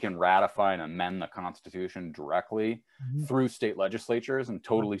way that we can ratify and amend the Constitution directly through state legislatures and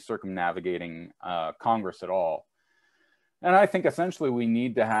totally circumnavigating Congress at all. And I think essentially we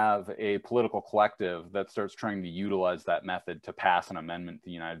need to have a political collective that starts trying to utilize that method to pass an amendment to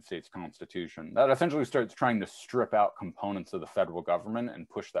the United States Constitution that essentially starts trying to strip out components of the federal government and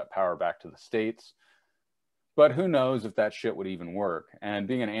push that power back to the states. But who knows if that shit would even work. And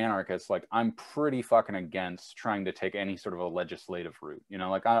being an anarchist, like, I'm pretty fucking against trying to take any sort of a legislative route. You know,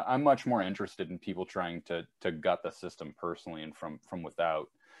 like I'm much more interested in people trying to gut the system personally and from without,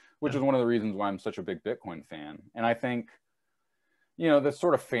 which is one of the reasons why I'm such a big Bitcoin fan. And I think, you know, this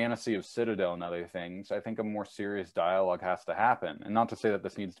sort of fantasy of Citadel and other things, I think a more serious dialogue has to happen. And not to say that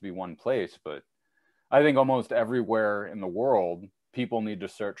this needs to be one place, but I think almost everywhere in the world, people need to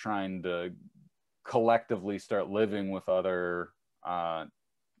start trying to collectively start living with other,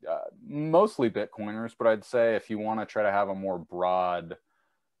 mostly Bitcoiners, but I'd say if you want to try to have a more broad,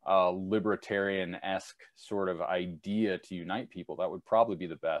 libertarian-esque sort of idea to unite people, that would probably be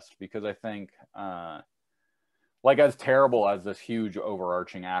the best. Because I think, like, as terrible as this huge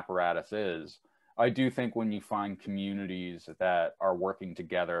overarching apparatus is, I do think when you find communities that are working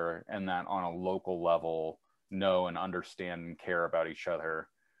together and that on a local level know and understand and care about each other,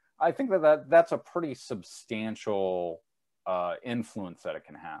 I think that's a pretty substantial influence that it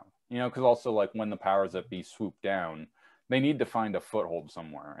can have. You know, because also, like, when the powers that be swoop down, they need to find a foothold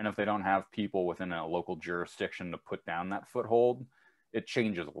somewhere. And if they don't have people within a local jurisdiction to put down that foothold, it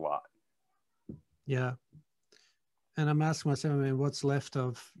changes a lot. Yeah. And I'm asking myself, I mean, what's left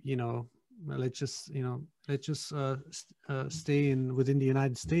of, you know, let's just stay within the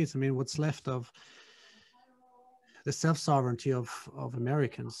United States. I mean, what's left of the self-sovereignty of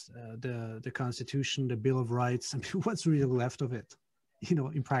Americans, the Constitution, the Bill of Rights? I mean, what's really left of it, you know,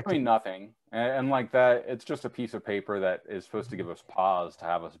 in practice? I mean, nothing. And like that, it's just a piece of paper that is supposed to give us pause to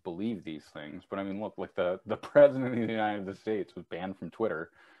have us believe these things. But I mean, look, like the president of the United States was banned from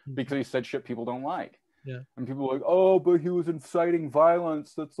Twitter because he said shit people don't like. Yeah. And people are like, oh, but he was inciting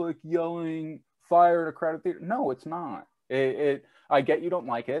violence. That's like yelling fire at a crowded theater. No, it's not. I get you don't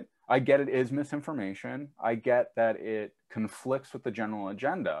like it. I get it is misinformation. I get that it conflicts with the general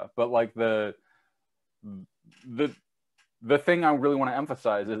agenda. But like the thing I really want to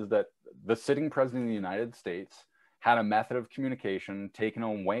emphasize is that the sitting president of the United States had a method of communication taken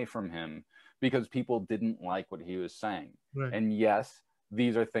away from him because people didn't like what he was saying. Right. And yes,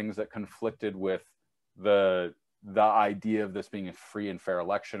 these are things that conflicted with the idea of this being a free and fair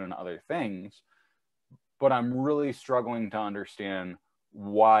election and other things, but I'm really struggling to understand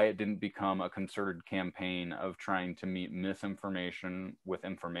why it didn't become a concerted campaign of trying to meet misinformation with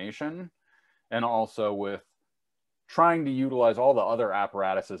information, and also with trying to utilize all the other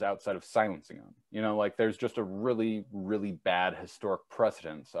apparatuses outside of silencing them. You know, like there's just a really, really bad historic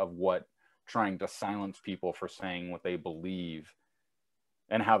precedence of what trying to silence people for saying what they believe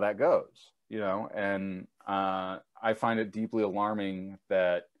and how that goes. You know, and I find it deeply alarming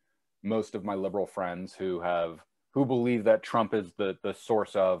that most of my liberal friends who believe that Trump is the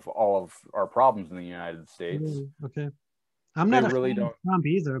source of all of our problems in the United States. Okay. I'm not a fan of Trump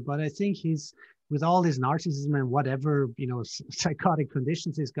either, but I think he's, with all his narcissism and whatever, you know, psychotic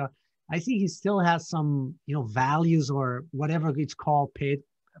conditions he's got, I think he still has some, you know, values or whatever it's called. I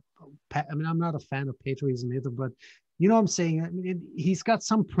mean, I'm not a fan of patriotism either, but you know what I'm saying? I mean, he's got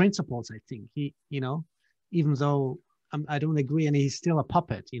some principles, I think. He, you know, even though I don't agree, and he's still a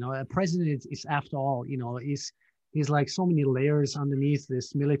puppet. You know, a president is after all, you know, he's like so many layers underneath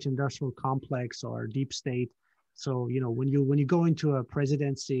this military-industrial complex or deep state. So, you know, when you go into a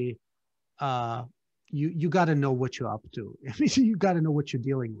presidency, you got to know what you're up to. I mean, you got to know what you're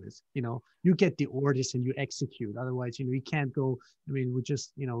dealing with. You know, you get the orders and you execute. Otherwise, you know, you can't go. I mean, we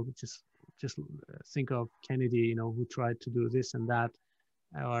just, you know, just think of Kennedy, you know, who tried to do this and that,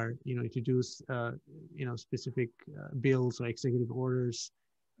 or, you know, introduce, you know, specific bills or executive orders.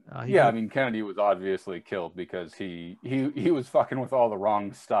 Yeah, I mean, Kennedy was obviously killed because he was fucking with all the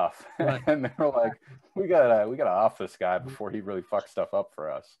wrong stuff, right. And they were like, we gotta off this guy before he really fucks stuff up for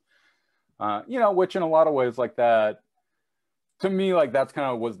us. You know, which in a lot of ways, like that, to me, like that's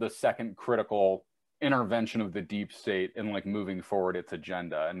kind of was the second critical intervention of the deep state in like moving forward its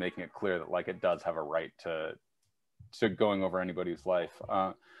agenda and making it clear that like it does have a right to going over anybody's life.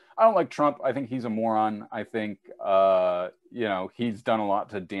 I don't like Trump. I think he's a moron. I think you know, he's done a lot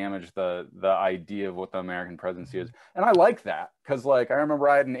to damage the idea of what the American presidency is, and I like that because like I remember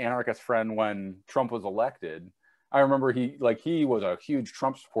I had an anarchist friend when Trump was elected, I remember he was a huge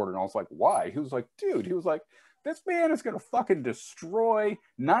Trump supporter, and I was like, why? He was like, dude, he was like, this man is going to fucking destroy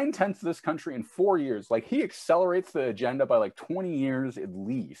 9/10 of this country in 4 years. Like, he accelerates the agenda by like 20 years at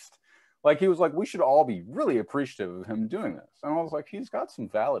least. Like, he was like, we should all be really appreciative of him doing this. And I was like, he's got some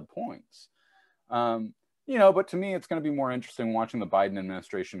valid points. You know, but to me, it's going to be more interesting watching the Biden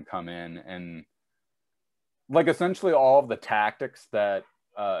administration come in and like essentially all of the tactics that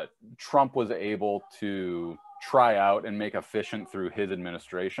Trump was able to try out and make efficient through his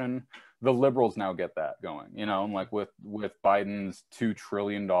administration. The liberals now get that going, you know, and like with Biden's $2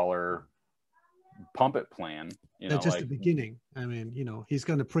 trillion pump it plan, you know, that's just like, the beginning. I mean, you know, he's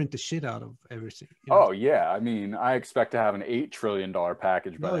going to print the shit out of everything. You know? Oh yeah, I mean, I expect to have an $8 trillion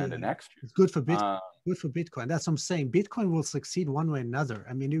package by the end of next year. It's good for Bitcoin. Good for Bitcoin. That's what I'm saying. Bitcoin will succeed one way or another.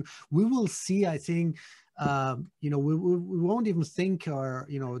 I mean, we will see. I think, you know, we won't even think or,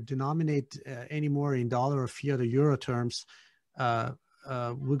 you know, denominate anymore in dollar or fiat or euro terms.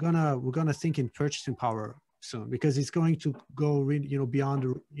 We're gonna think in purchasing power soon, because it's going to go beyond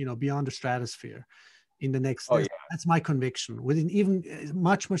the stratosphere in the next. That's my conviction. Within even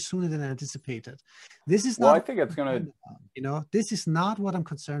much sooner than anticipated. This is not. I think it's gonna. This is not what I'm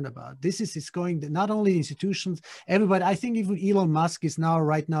concerned about. It's going not only institutions, everybody. I think even Elon Musk is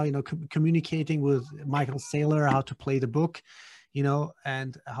right now, communicating with Michael Saylor how to play the book,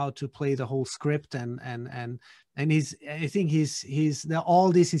 and how to play the whole script, and I think he's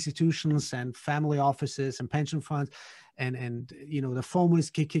all these institutions and family offices and pension funds, and the FOMO is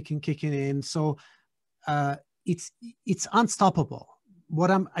kicking in. So it's unstoppable.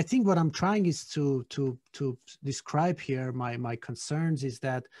 I think what I'm trying is to describe here my concerns is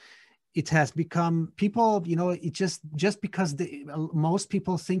that it has become people, it just because most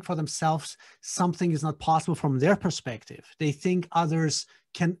people think for themselves something is not possible from their perspective. They think others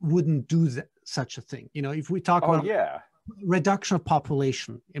wouldn't do such a thing. If we talk about reduction of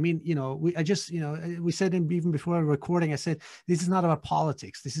population, I mean, we said even before recording, I said, this is not about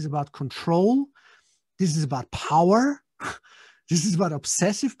politics. This is about control. This is about power. This is about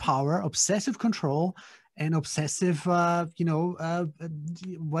obsessive power, obsessive control, and obsessive,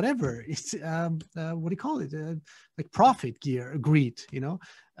 whatever. It's what do you call it? Like profit greed.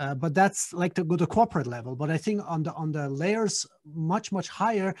 But that's like the corporate level. But I think on the layers much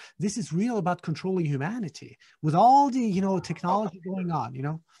higher, this is real about controlling humanity with all the technology going on.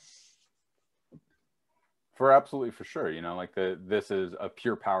 For sure. This is a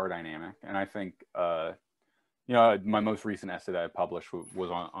pure power dynamic, and I think. My most recent essay that I published was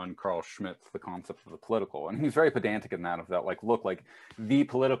on Carl Schmitt's The Concept of the Political. And he's very pedantic in that, the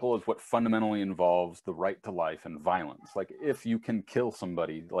political is what fundamentally involves the right to life and violence. Like, if you can kill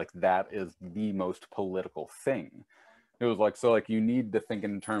somebody, that is the most political thing. It was you need to think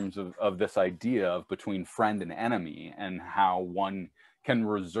in terms of this idea of between friend and enemy, and how one can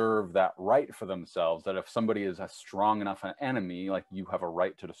reserve that right for themselves, that if somebody is a strong enough enemy, you have a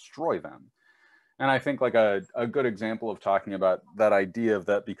right to destroy them. And I think a good example of talking about that idea of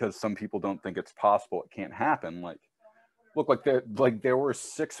that, because some people don't think it's possible, it can't happen. There were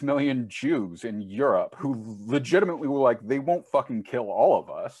 6 million Jews in Europe who legitimately were they won't fucking kill all of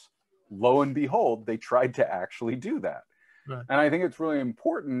us. Lo and behold, they tried to actually do that. Right. And I think it's really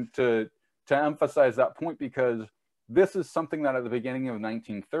important to emphasize that point, because this is something that at the beginning of the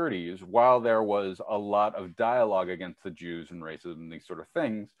 1930s, while there was a lot of dialogue against the Jews and racism and these sort of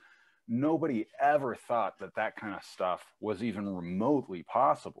things, nobody ever thought that kind of stuff was even remotely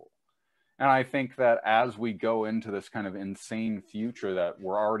possible. And I think that as we go into this kind of insane future that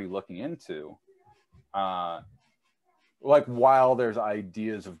we're already looking into, while there's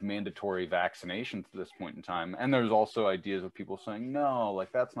ideas of mandatory vaccinations at this point in time, and there's also ideas of people saying, no,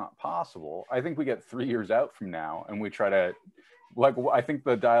 that's not possible. I think we get 3 years out from now and we try to, I think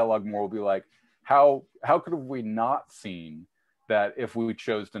the dialogue more will be how could have we not seen that if we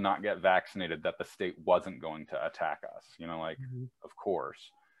chose to not get vaccinated, that the state wasn't going to attack us, Of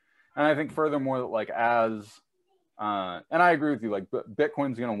course. And I think furthermore, that and I agree with you,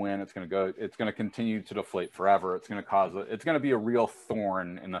 Bitcoin's going to win. It's going to continue to deflate forever. It's going to be a real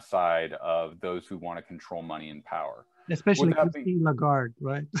thorn in the side of those who want to control money and power. Especially Christine Lagarde,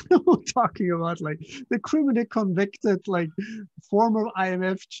 right? We're talking about the criminally convicted, former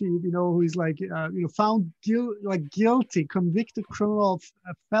IMF chief, who's found guilty, convicted criminal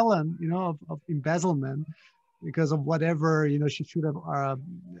felon, of embezzlement because of whatever, she should have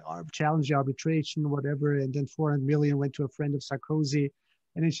challenged the arbitration, whatever, and then 400 million went to a friend of Sarkozy.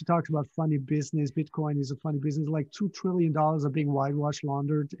 And then she talks about funny business. Bitcoin is a funny business. $2 trillion are being whitewash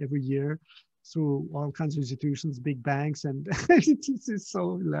laundered every year through all kinds of institutions, big banks, and it's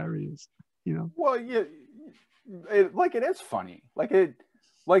so hilarious, Well, yeah, it is funny.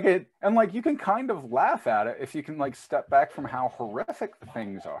 And like you can kind of laugh at it if you can like step back from how horrific the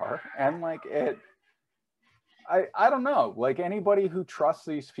things are. And like I don't know, like anybody who trusts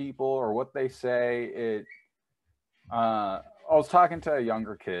these people or what they say, I was talking to a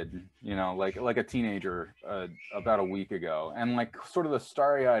younger kid, you know, like a teenager about a week ago, and like sort of the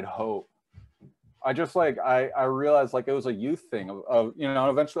starry-eyed hope. I just like I realized like it was a youth thing of you know,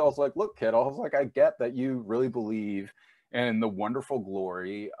 and eventually I was like, look, kid, I was like, I get that you really believe in the wonderful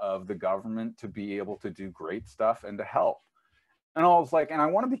glory of the government to be able to do great stuff and to help. And I was like, and I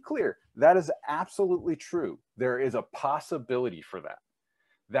want to be clear, that is absolutely true. There is a possibility for that.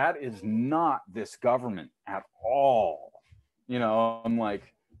 That is not this government at all. You know, I'm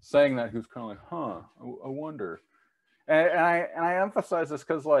like saying that, who's kind of like, huh, I wonder. And I emphasize this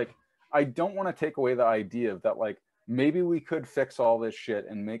because like, I don't want to take away the idea of that, like, maybe we could fix all this shit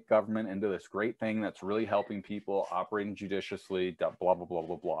and make government into this great thing that's really helping people, operating judiciously, blah, blah, blah,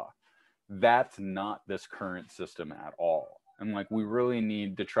 blah, blah. That's not this current system at all. And like, we really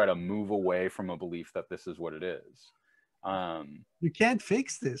need to try to move away from a belief that this is what it is. You can't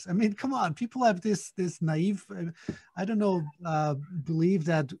fix this. I mean, come on, people have this naive, I don't know, believe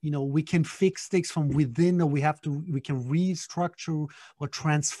that, you know, we can fix things from within, or we can restructure or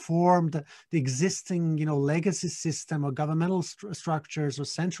transform the existing, you know, legacy system or governmental structures or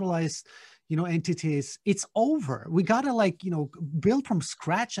centralized, you know, entities. It's over. We gotta like, you know, build from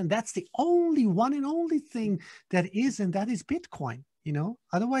scratch, and that's the only one and only thing that is, and that is Bitcoin. You know,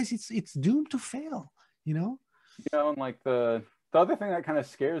 otherwise it's doomed to fail. You know. You know, and like the other thing that kind of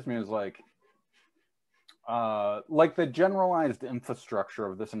scares me is like the generalized infrastructure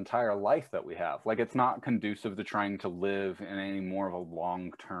of this entire life that we have. Like, it's not conducive to trying to live in any more of a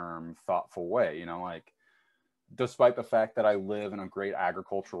long-term, thoughtful way. You know, like, despite the fact that I live in a great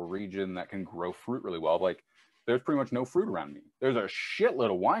agricultural region that can grow fruit really well, like, there's pretty much no fruit around me. There's a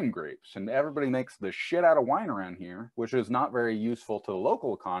shitload of wine grapes, and everybody makes the shit out of wine around here, which is not very useful to the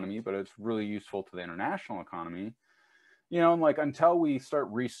local economy, but it's really useful to the international economy. You know, and like, until we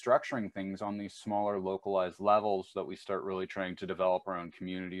start restructuring things on these smaller localized levels, that we start really trying to develop our own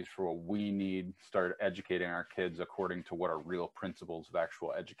communities for what we need, start educating our kids according to what are real principles of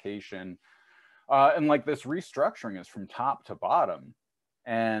actual education. And like, this restructuring is from top to bottom.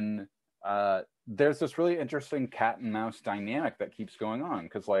 And there's this really interesting cat and mouse dynamic that keeps going on,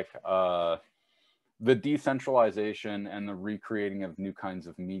 because like the decentralization and the recreating of new kinds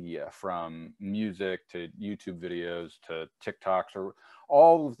of media, from music to YouTube videos to TikToks, or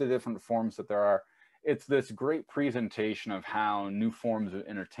all of the different forms that there are, it's this great presentation of how new forms of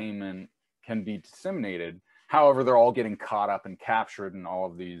entertainment can be disseminated. However, they're all getting caught up and captured in all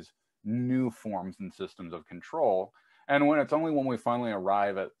of these new forms and systems of control. And when we finally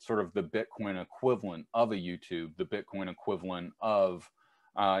arrive at sort of the Bitcoin equivalent of a YouTube, the Bitcoin equivalent of,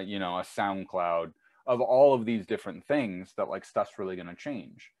 you know, a SoundCloud, of all of these different things, that like, stuff's really going to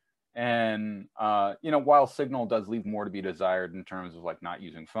change. And, you know, while Signal does leave more to be desired in terms of like not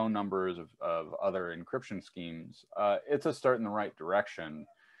using phone numbers of other encryption schemes, it's a start in the right direction.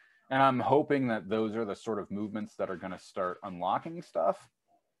 And I'm hoping that those are the sort of movements that are going to start unlocking stuff.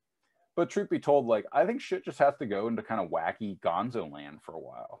 But truth be told, like, I think shit just has to go into kind of wacky gonzo land for a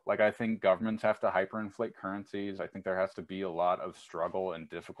while. Like, I think governments have to hyperinflate currencies. I think there has to be a lot of struggle and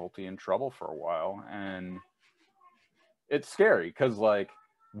difficulty and trouble for a while. And it's scary because, like,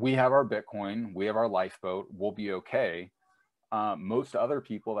 we have our Bitcoin, we have our lifeboat, we'll be okay. Most other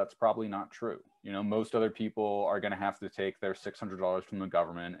people, that's probably not true. You know, most other people are going to have to take their $600 from the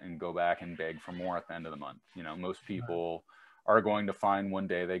government and go back and beg for more at the end of the month. You know, most people are going to find one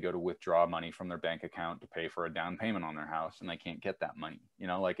day they go to withdraw money from their bank account to pay for a down payment on their house, and they can't get that money. You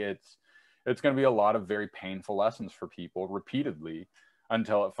know, like, it's going to be a lot of very painful lessons for people repeatedly,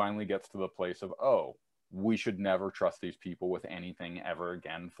 until it finally gets to the place of, oh, we should never trust these people with anything ever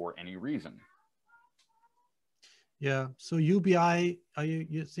again for any reason. Yeah. So UBI,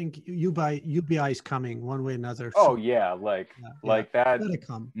 you think UBI is coming one way or another? Oh so, yeah, that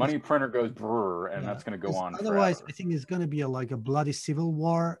come. money printer goes brr, and that's going to go on. Otherwise, forever. I think it's going to be like a bloody civil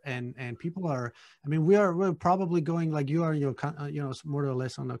war, and people are. I mean, we're probably going, like, you are, you know, more or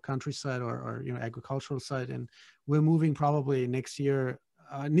less on the countryside or you know, agricultural side, and we're moving probably next year,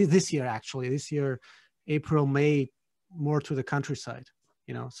 this year, April, May, more to the countryside.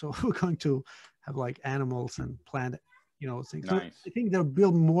 You know, so we're going to have like animals and plant, you know, things. Nice. So I think they'll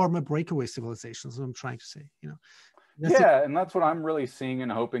build more breakaway civilizations. What I'm trying to say, you know. And that's what I'm really seeing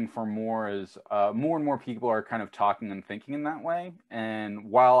and hoping for more, is more and more people are kind of talking and thinking in that way.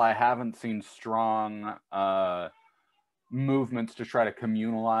 And while I haven't seen strong movements to try to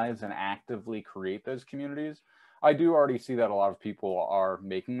communalize and actively create those communities. I do already see that a lot of people are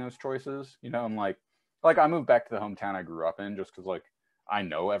making those choices, you know, and like I moved back to the hometown I grew up in just because like I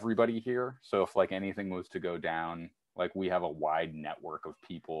know everybody here. So if like anything was to go down, like we have a wide network of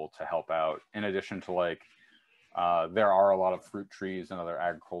people to help out. In addition to like, there are a lot of fruit trees and other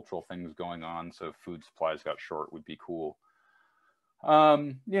agricultural things going on. So if food supplies got short, would be cool.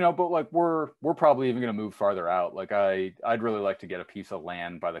 You know, but like we're probably even going to move farther out. Like I'd really like to get a piece of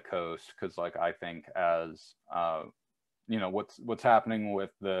land by the coast, because like I think as you know, what's happening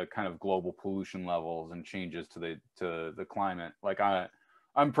with the kind of global pollution levels and changes to the climate, like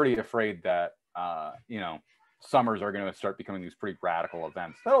I'm pretty afraid that you know, summers are going to start becoming these pretty radical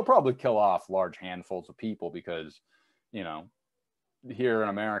events that'll probably kill off large handfuls of people, because you know, here in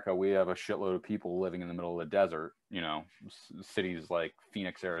America, we have a shitload of people living in the middle of the desert, you know, cities like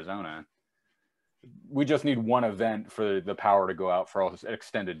Phoenix, Arizona. We just need one event for the power to go out for an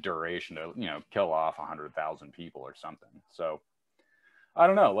extended duration to, you know, kill off 100,000 people or something. So I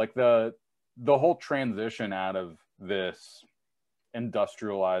don't know, like the whole transition out of this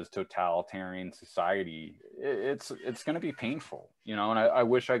industrialized totalitarian society, it's going to be painful, you know, and I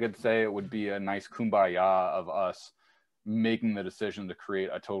wish I could say it would be a nice kumbaya of us making the decision to create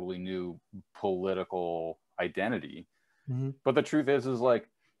a totally new political identity. Mm-hmm. But the truth is like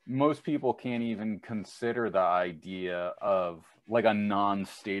most people can't even consider the idea of like a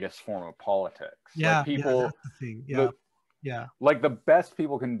non-status form of politics. Yeah, like people, that's the thing. Yeah. Yeah. Like the best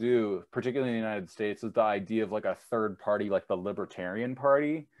people can do, particularly in the United States, is the idea of like a third party, like the Libertarian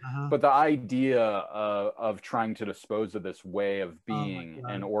Party. But the idea of trying to dispose of this way of being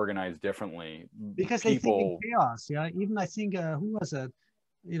and organize differently, because people, they think in chaos. Yeah. Even I think who was a,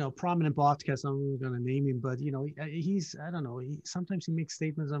 you know, prominent podcast, I'm not going to name him, but you know, he's, I don't know, sometimes he makes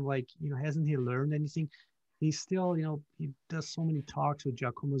statements of like, you know, hasn't he learned anything? He's still, you know, he does so many talks with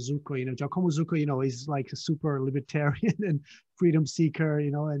Giacomo Zucco. You know, Giacomo Zucco, you know, is like a super libertarian and freedom seeker,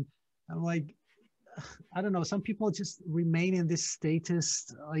 you know, and I'm like, I don't know, some people just remain in this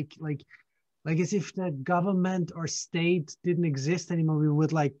status, like as if the government or state didn't exist anymore. We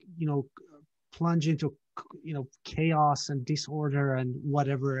would like, you know, plunge into, you know, chaos and disorder and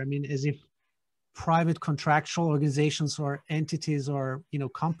whatever. I mean, as if private contractual organizations or entities or, you know,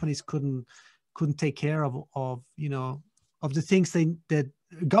 companies couldn't take care of you know, of the things that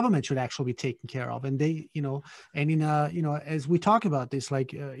government should actually be taking care of. And they, you know, and in you know, as we talk about this,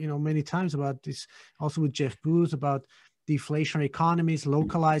 like you know, many times about this, also with Jeff Booth, about deflationary economies,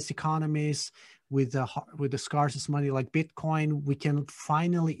 localized economies with the scarcest money like Bitcoin, we can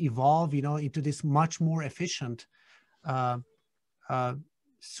finally evolve, you know, into this much more efficient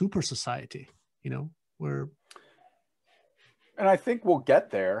super society, you know, where. And I think we'll get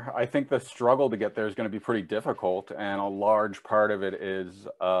there. I think the struggle to get there is going to be pretty difficult. And a large part of it is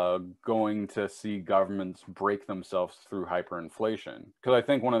going to see governments break themselves through hyperinflation. Because I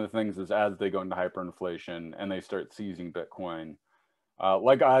think one of the things is as they go into hyperinflation and they start seizing Bitcoin,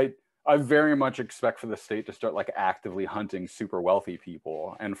 like I very much expect for the state to start like actively hunting super wealthy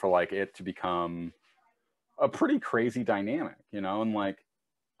people and for like it to become a pretty crazy dynamic, you know, and like,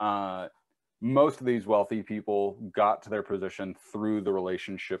 most of these wealthy people got to their position through the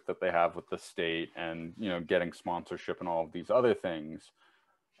relationship that they have with the state and, you know, getting sponsorship and all of these other things.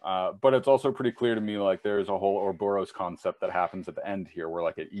 But it's also pretty clear to me, like there's a whole Ouroboros concept that happens at the end here where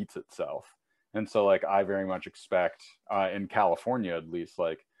like it eats itself. And so like, I very much expect in California, at least,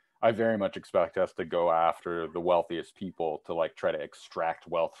 like I very much expect us to go after the wealthiest people to like try to extract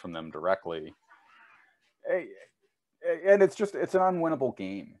wealth from them directly. And it's an unwinnable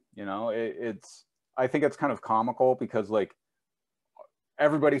game, you know. I think it's kind of comical because like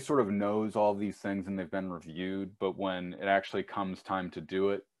everybody sort of knows all these things and they've been reviewed, but when it actually comes time to do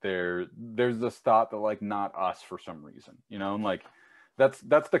it, there's this thought that like not us for some reason, you know. And like that's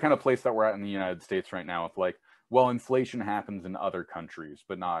the kind of place that we're at in the United States right now with like, well, inflation happens in other countries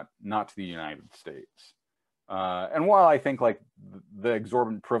but not to the United States. And while I think like the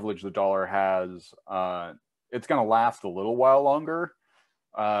exorbitant privilege the dollar has, it's going to last a little while longer,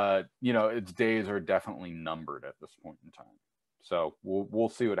 you know, its days are definitely numbered at this point in time. So we'll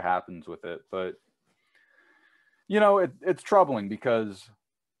see what happens with it. But, you know, it's troubling because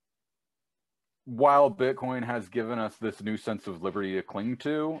while Bitcoin has given us this new sense of liberty to cling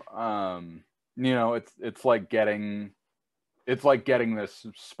to, you know, it's like getting this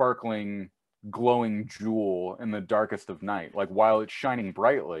sparkling, glowing jewel in the darkest of night. Like while it's shining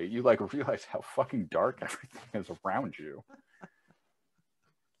brightly, you like realize how fucking dark everything is around you.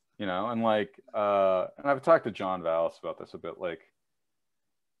 You know, and like and I've talked to John Vallis about this a bit. Like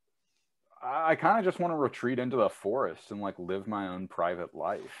I kind of just want to retreat into the forest and like live my own private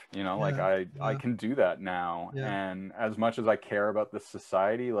life. You know, like Yeah, I yeah, can do that now. yeah, And as much as I care about this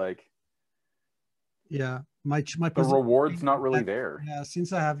society, like yeah. My the position, reward's not really there. yeah,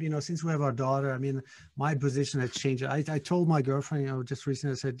 since I have, since we have our daughter, I mean, my position has changed. I told my girlfriend, just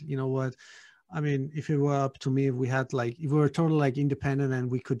recently, I said, you know what, I mean, if it were up to me, if we had like, if we were totally like independent and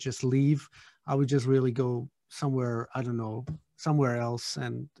we could just leave, I would just really go somewhere, I don't know, somewhere else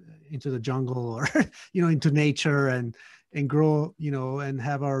and into the jungle or, into nature and grow, and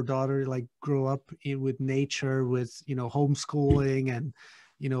have our daughter like grow up with nature, with, homeschooling and,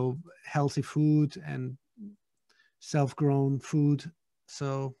 healthy food and self-grown food.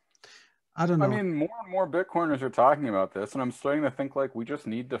 So I don't I know. mean, more and more Bitcoiners are talking about this, and I'm starting to think like we just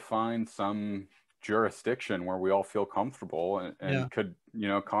need to find some jurisdiction where we all feel comfortable Yeah. and could,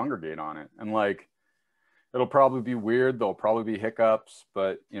 congregate on it. And like, it'll probably be weird. There'll probably be hiccups,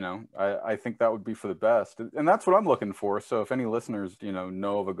 but I think that would be for the best. And that's what I'm looking for. So if any listeners,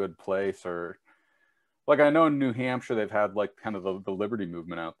 know of a good place, or like, I know in New Hampshire, they've had like kind of the liberty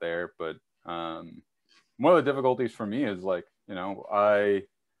movement out there, but one of the difficulties for me is like,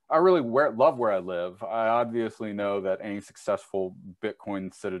 I really love where I live. I obviously know that any successful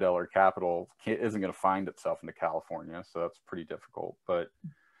Bitcoin citadel or capital isn't going to find itself into California. So that's pretty difficult. But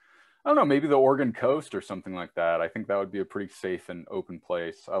I don't know, maybe the Oregon coast or something like that. I think that would be a pretty safe and open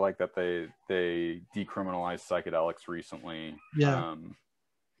place. I like that they decriminalized psychedelics recently. Yeah.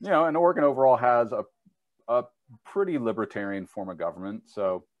 And Oregon overall has a pretty libertarian form of government.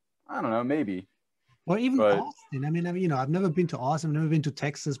 So I don't know, maybe. Or even But Austin. I mean, I've never been to Austin, I've never been to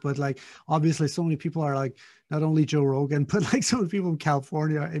Texas, but like obviously so many people are like not only Joe Rogan, but like so many people in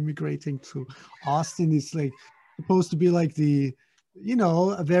California are immigrating to Austin. It's like supposed to be like the,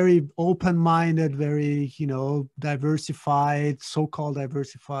 a very open-minded, very, diversified, so-called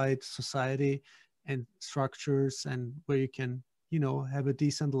diversified society and structures, and where you can, have a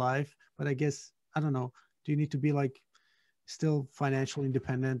decent life. But I guess, I don't know, do you need to be like still financially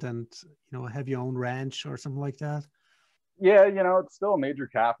independent and have your own ranch or something like that? yeah, it's still a major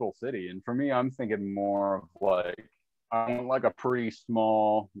capital city, and for me, I'm thinking more of like I want like a pretty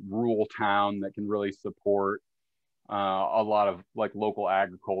small rural town that can really support a lot of like local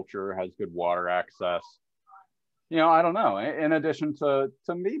agriculture, has good water access. I don't know. In addition to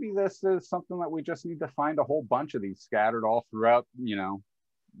maybe this is something that we just need to find a whole bunch of these scattered all throughout,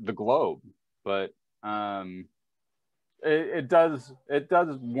 the globe. But it does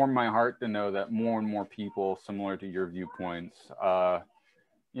warm my heart to know that more and more people similar to your viewpoints,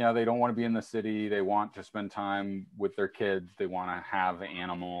 they don't want to be in the city. They want to spend time with their kids. They want to have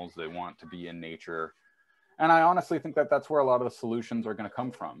animals. They want to be in nature. And I honestly think that that's where a lot of the solutions are going to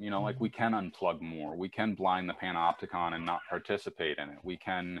come from. Like we can unplug more. We can blind the panopticon and not participate in it. We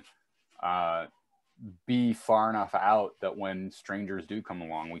can be far enough out that when strangers do come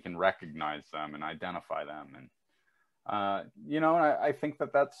along, we can recognize them and identify them. And I think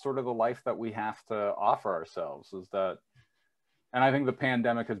that that's sort of the life that we have to offer ourselves, is that, and I think the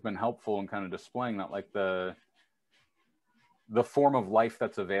pandemic has been helpful in kind of displaying that, like the form of life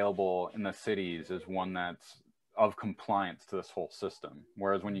that's available in the cities is one that's of compliance to this whole system.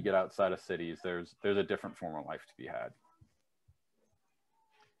 Whereas when you get outside of cities, there's a different form of life to be had.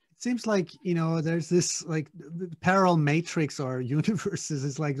 It seems like, there's this like parallel matrix or universes.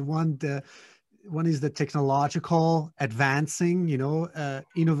 It's like one is the technological advancing,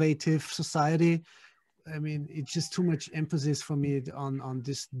 innovative society. I mean, it's just too much emphasis for me on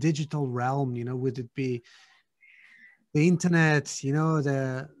this digital realm, would it be the internet,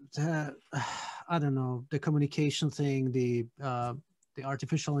 the I don't know, the communication thing, the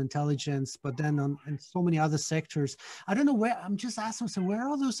artificial intelligence, but then in so many other sectors. I don't know where, I'm just asking myself, where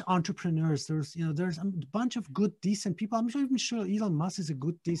are those entrepreneurs? There's a bunch of good, decent people. I'm not even sure Elon Musk is a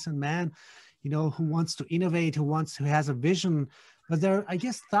good, decent man, who wants to innovate, who has a vision. But there are, I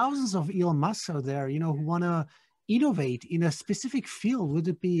guess, thousands of Elon Musks out there, who want to innovate in a specific field. Would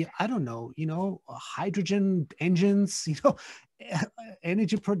it be, I don't know, hydrogen engines,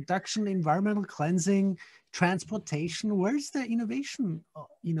 energy production, environmental cleansing, transportation? Where's the innovation?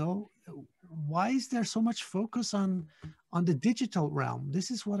 Why is there so much focus on the digital realm? This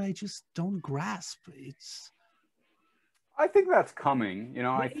is what I just don't grasp. I think that's coming.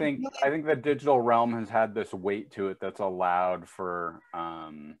 I think the digital realm has had this weight to it that's allowed for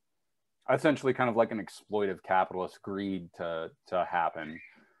essentially kind of like an exploitive capitalist greed to happen.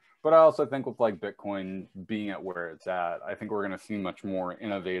 But I also think with like Bitcoin being at where it's at, I think we're going to see much more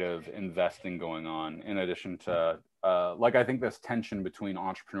innovative investing going on, in addition to I think this tension between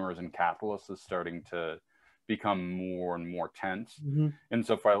entrepreneurs and capitalists is starting to become more and more tense. Mm-hmm.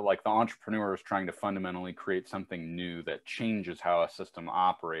 Insofar like the entrepreneur is trying to fundamentally create something new that changes how a system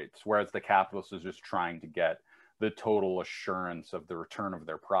operates, whereas the capitalist is just trying to get the total assurance of the return of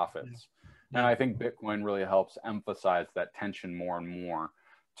their profits. Yeah. And I think Bitcoin really helps emphasize that tension more and more,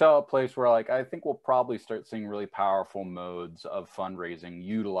 to a place where like I think we'll probably start seeing really powerful modes of fundraising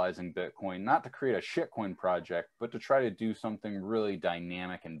utilizing Bitcoin, not to create a shitcoin project, but to try to do something really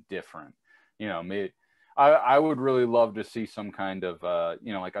dynamic and different. You know, maybe I would really love to see some kind of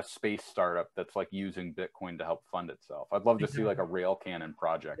you know, like a space startup that's like using Bitcoin to help fund itself. I'd love to see like a rail cannon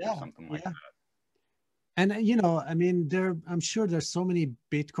project or something like that. And, you know, I mean, I'm sure there's so many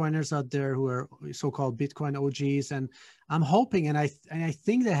Bitcoiners out there who are so-called Bitcoin OGs, and I'm hoping, and I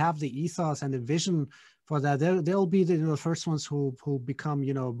think they have the ethos and the vision for that. They'll be the first ones who become,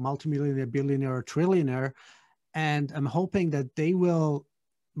 you know, multimillionaire, billionaire, or trillionaire. And I'm hoping that they will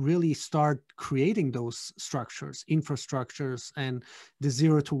really start creating those structures, infrastructures, and the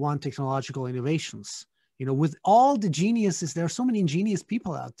 0 to 1 technological innovations. You know, with all the geniuses, there are so many ingenious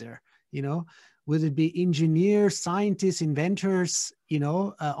people out there, you know, whether it be engineers, scientists, inventors, you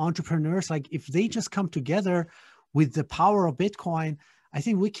know, entrepreneurs. Like if they just come together with the power of Bitcoin, I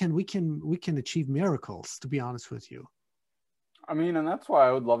think we can achieve miracles, to be honest with you. I mean, and that's why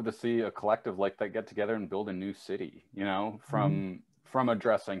I would love to see a collective like that get together and build a new city, you know, from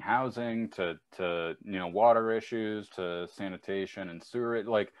addressing housing to, you know, water issues to sanitation and sewer,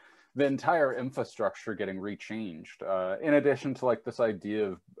 like the entire infrastructure getting rechanged, in addition to like this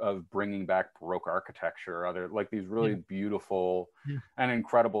idea of bringing back Baroque architecture or other like these really beautiful and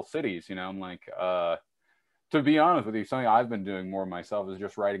incredible cities, you know. I'm like, to be honest with you, something I've been doing more myself is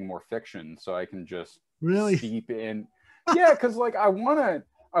just writing more fiction so I can just steep in. Yeah, because like I want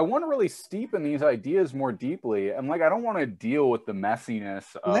to really steep in these ideas more deeply, and like I don't want to deal with the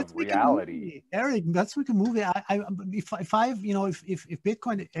messiness of reality. Erik, let's make a movie. If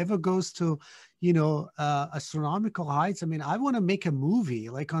Bitcoin ever goes to, you know, astronomical heights, I mean, I want to make a movie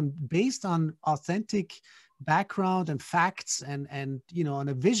like based on authentic background and facts and you know, on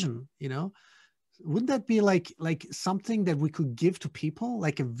a vision, you know. Wouldn't that be like something that we could give to people,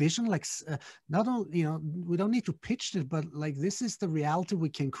 like a vision, like not only, you know, we don't need to pitch it, but like this is the reality we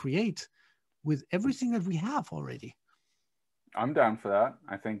can create with everything that we have already. I'm down for that.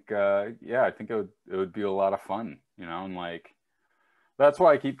 I think, yeah, I think it would be a lot of fun, you know, and like that's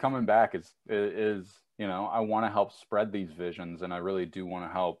why I keep coming back. Is you know, I want to help spread these visions, and I really do want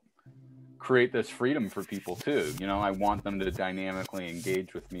to help create this freedom for people too. You know, I want them to dynamically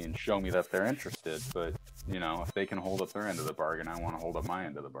engage with me and show me that they're interested, but you know, if they can hold up their end of the bargain, I want to hold up my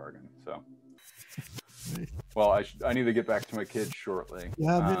end of the bargain. So well, I need to get back to my kids shortly.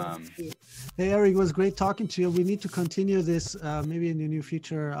 Yeah. Hey Erik, it was great talking to you. We need to continue this maybe in the near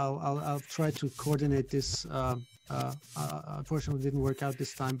future. I'll try to coordinate this. Unfortunately, it didn't work out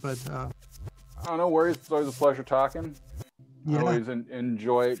this time, but oh, no worries. It's always a pleasure talking. I always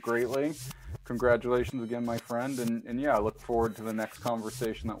enjoy it greatly. Congratulations again, my friend. And yeah, I look forward to the next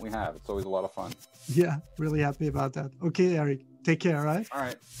conversation that we have. It's always a lot of fun. Yeah, really happy about that. Okay, Erik, take care, all right? All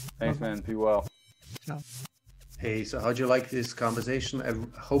right. Thanks, man. Be well. Ciao. Hey, so how'd you like this conversation?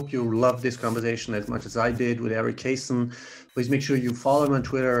 I hope you loved this conversation as much as I did with Erik Cason. Please make sure you follow him on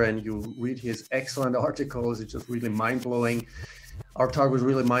Twitter and you read his excellent articles. It's just really mind-blowing. Our talk was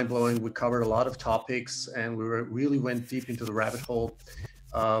really mind-blowing. We covered a lot of topics and we really went deep into the rabbit hole.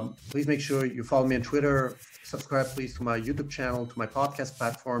 Please make sure you follow me on Twitter. Subscribe, please, to my YouTube channel, to my podcast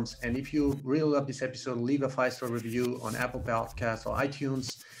platforms. And if you really love this episode, leave a 5-star review on Apple Podcasts or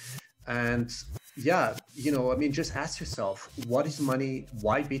iTunes. And yeah, you know, I mean, just ask yourself, what is money?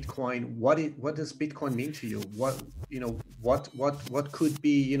 Why Bitcoin? What does Bitcoin mean to you? What, you know, what could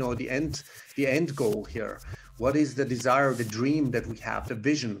be, you know, the end goal here? What is the desire, the dream that we have, the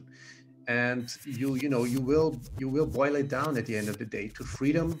vision? And you will boil it down at the end of the day to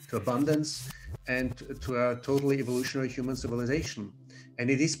freedom, to abundance, and to a totally evolutionary human civilization.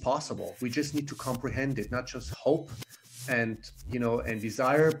 And it is possible. We just need to comprehend it, not just hope and, you know, and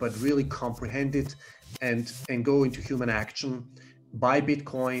desire, but really comprehend it and go into human action, buy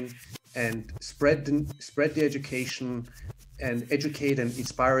Bitcoin and spread the education and educate and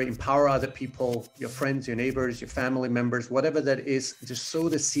inspire, empower other people, your friends, your neighbors, your family members, whatever that is. Just sow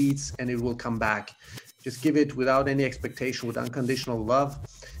the seeds and it will come back. Just give it without any expectation, with unconditional love.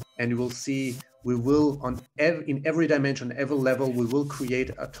 And you will see, we will, in every dimension, every level, we will create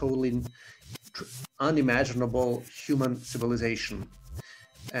a totally unimaginable human civilization.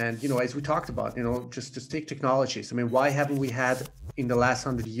 And, you know, as we talked about, you know, just take technologies. I mean, why haven't we had in the last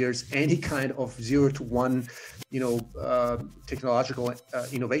 100 years any kind of 0 to 1, you know, technological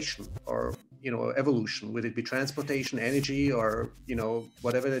innovation or evolution, would it be transportation, energy, or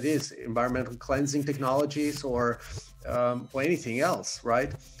whatever it is, environmental cleansing technologies, or anything else,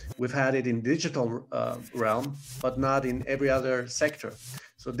 right? We've had it in digital realm, but not in every other sector.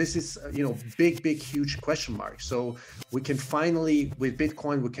 So this is big, huge question mark. So we can finally, with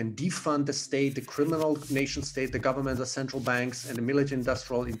Bitcoin, we can defund the state, the criminal nation state, the government, the central banks, and the military,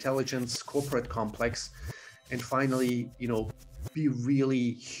 industrial, intelligence, corporate complex, and finally, be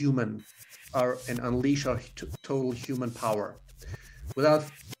really human, and unleash our total human power. Without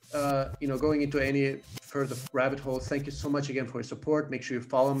going into any further rabbit holes, thank you so much again for your support. Make sure you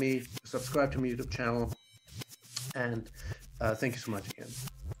follow me, subscribe to my YouTube channel, and thank you so much again.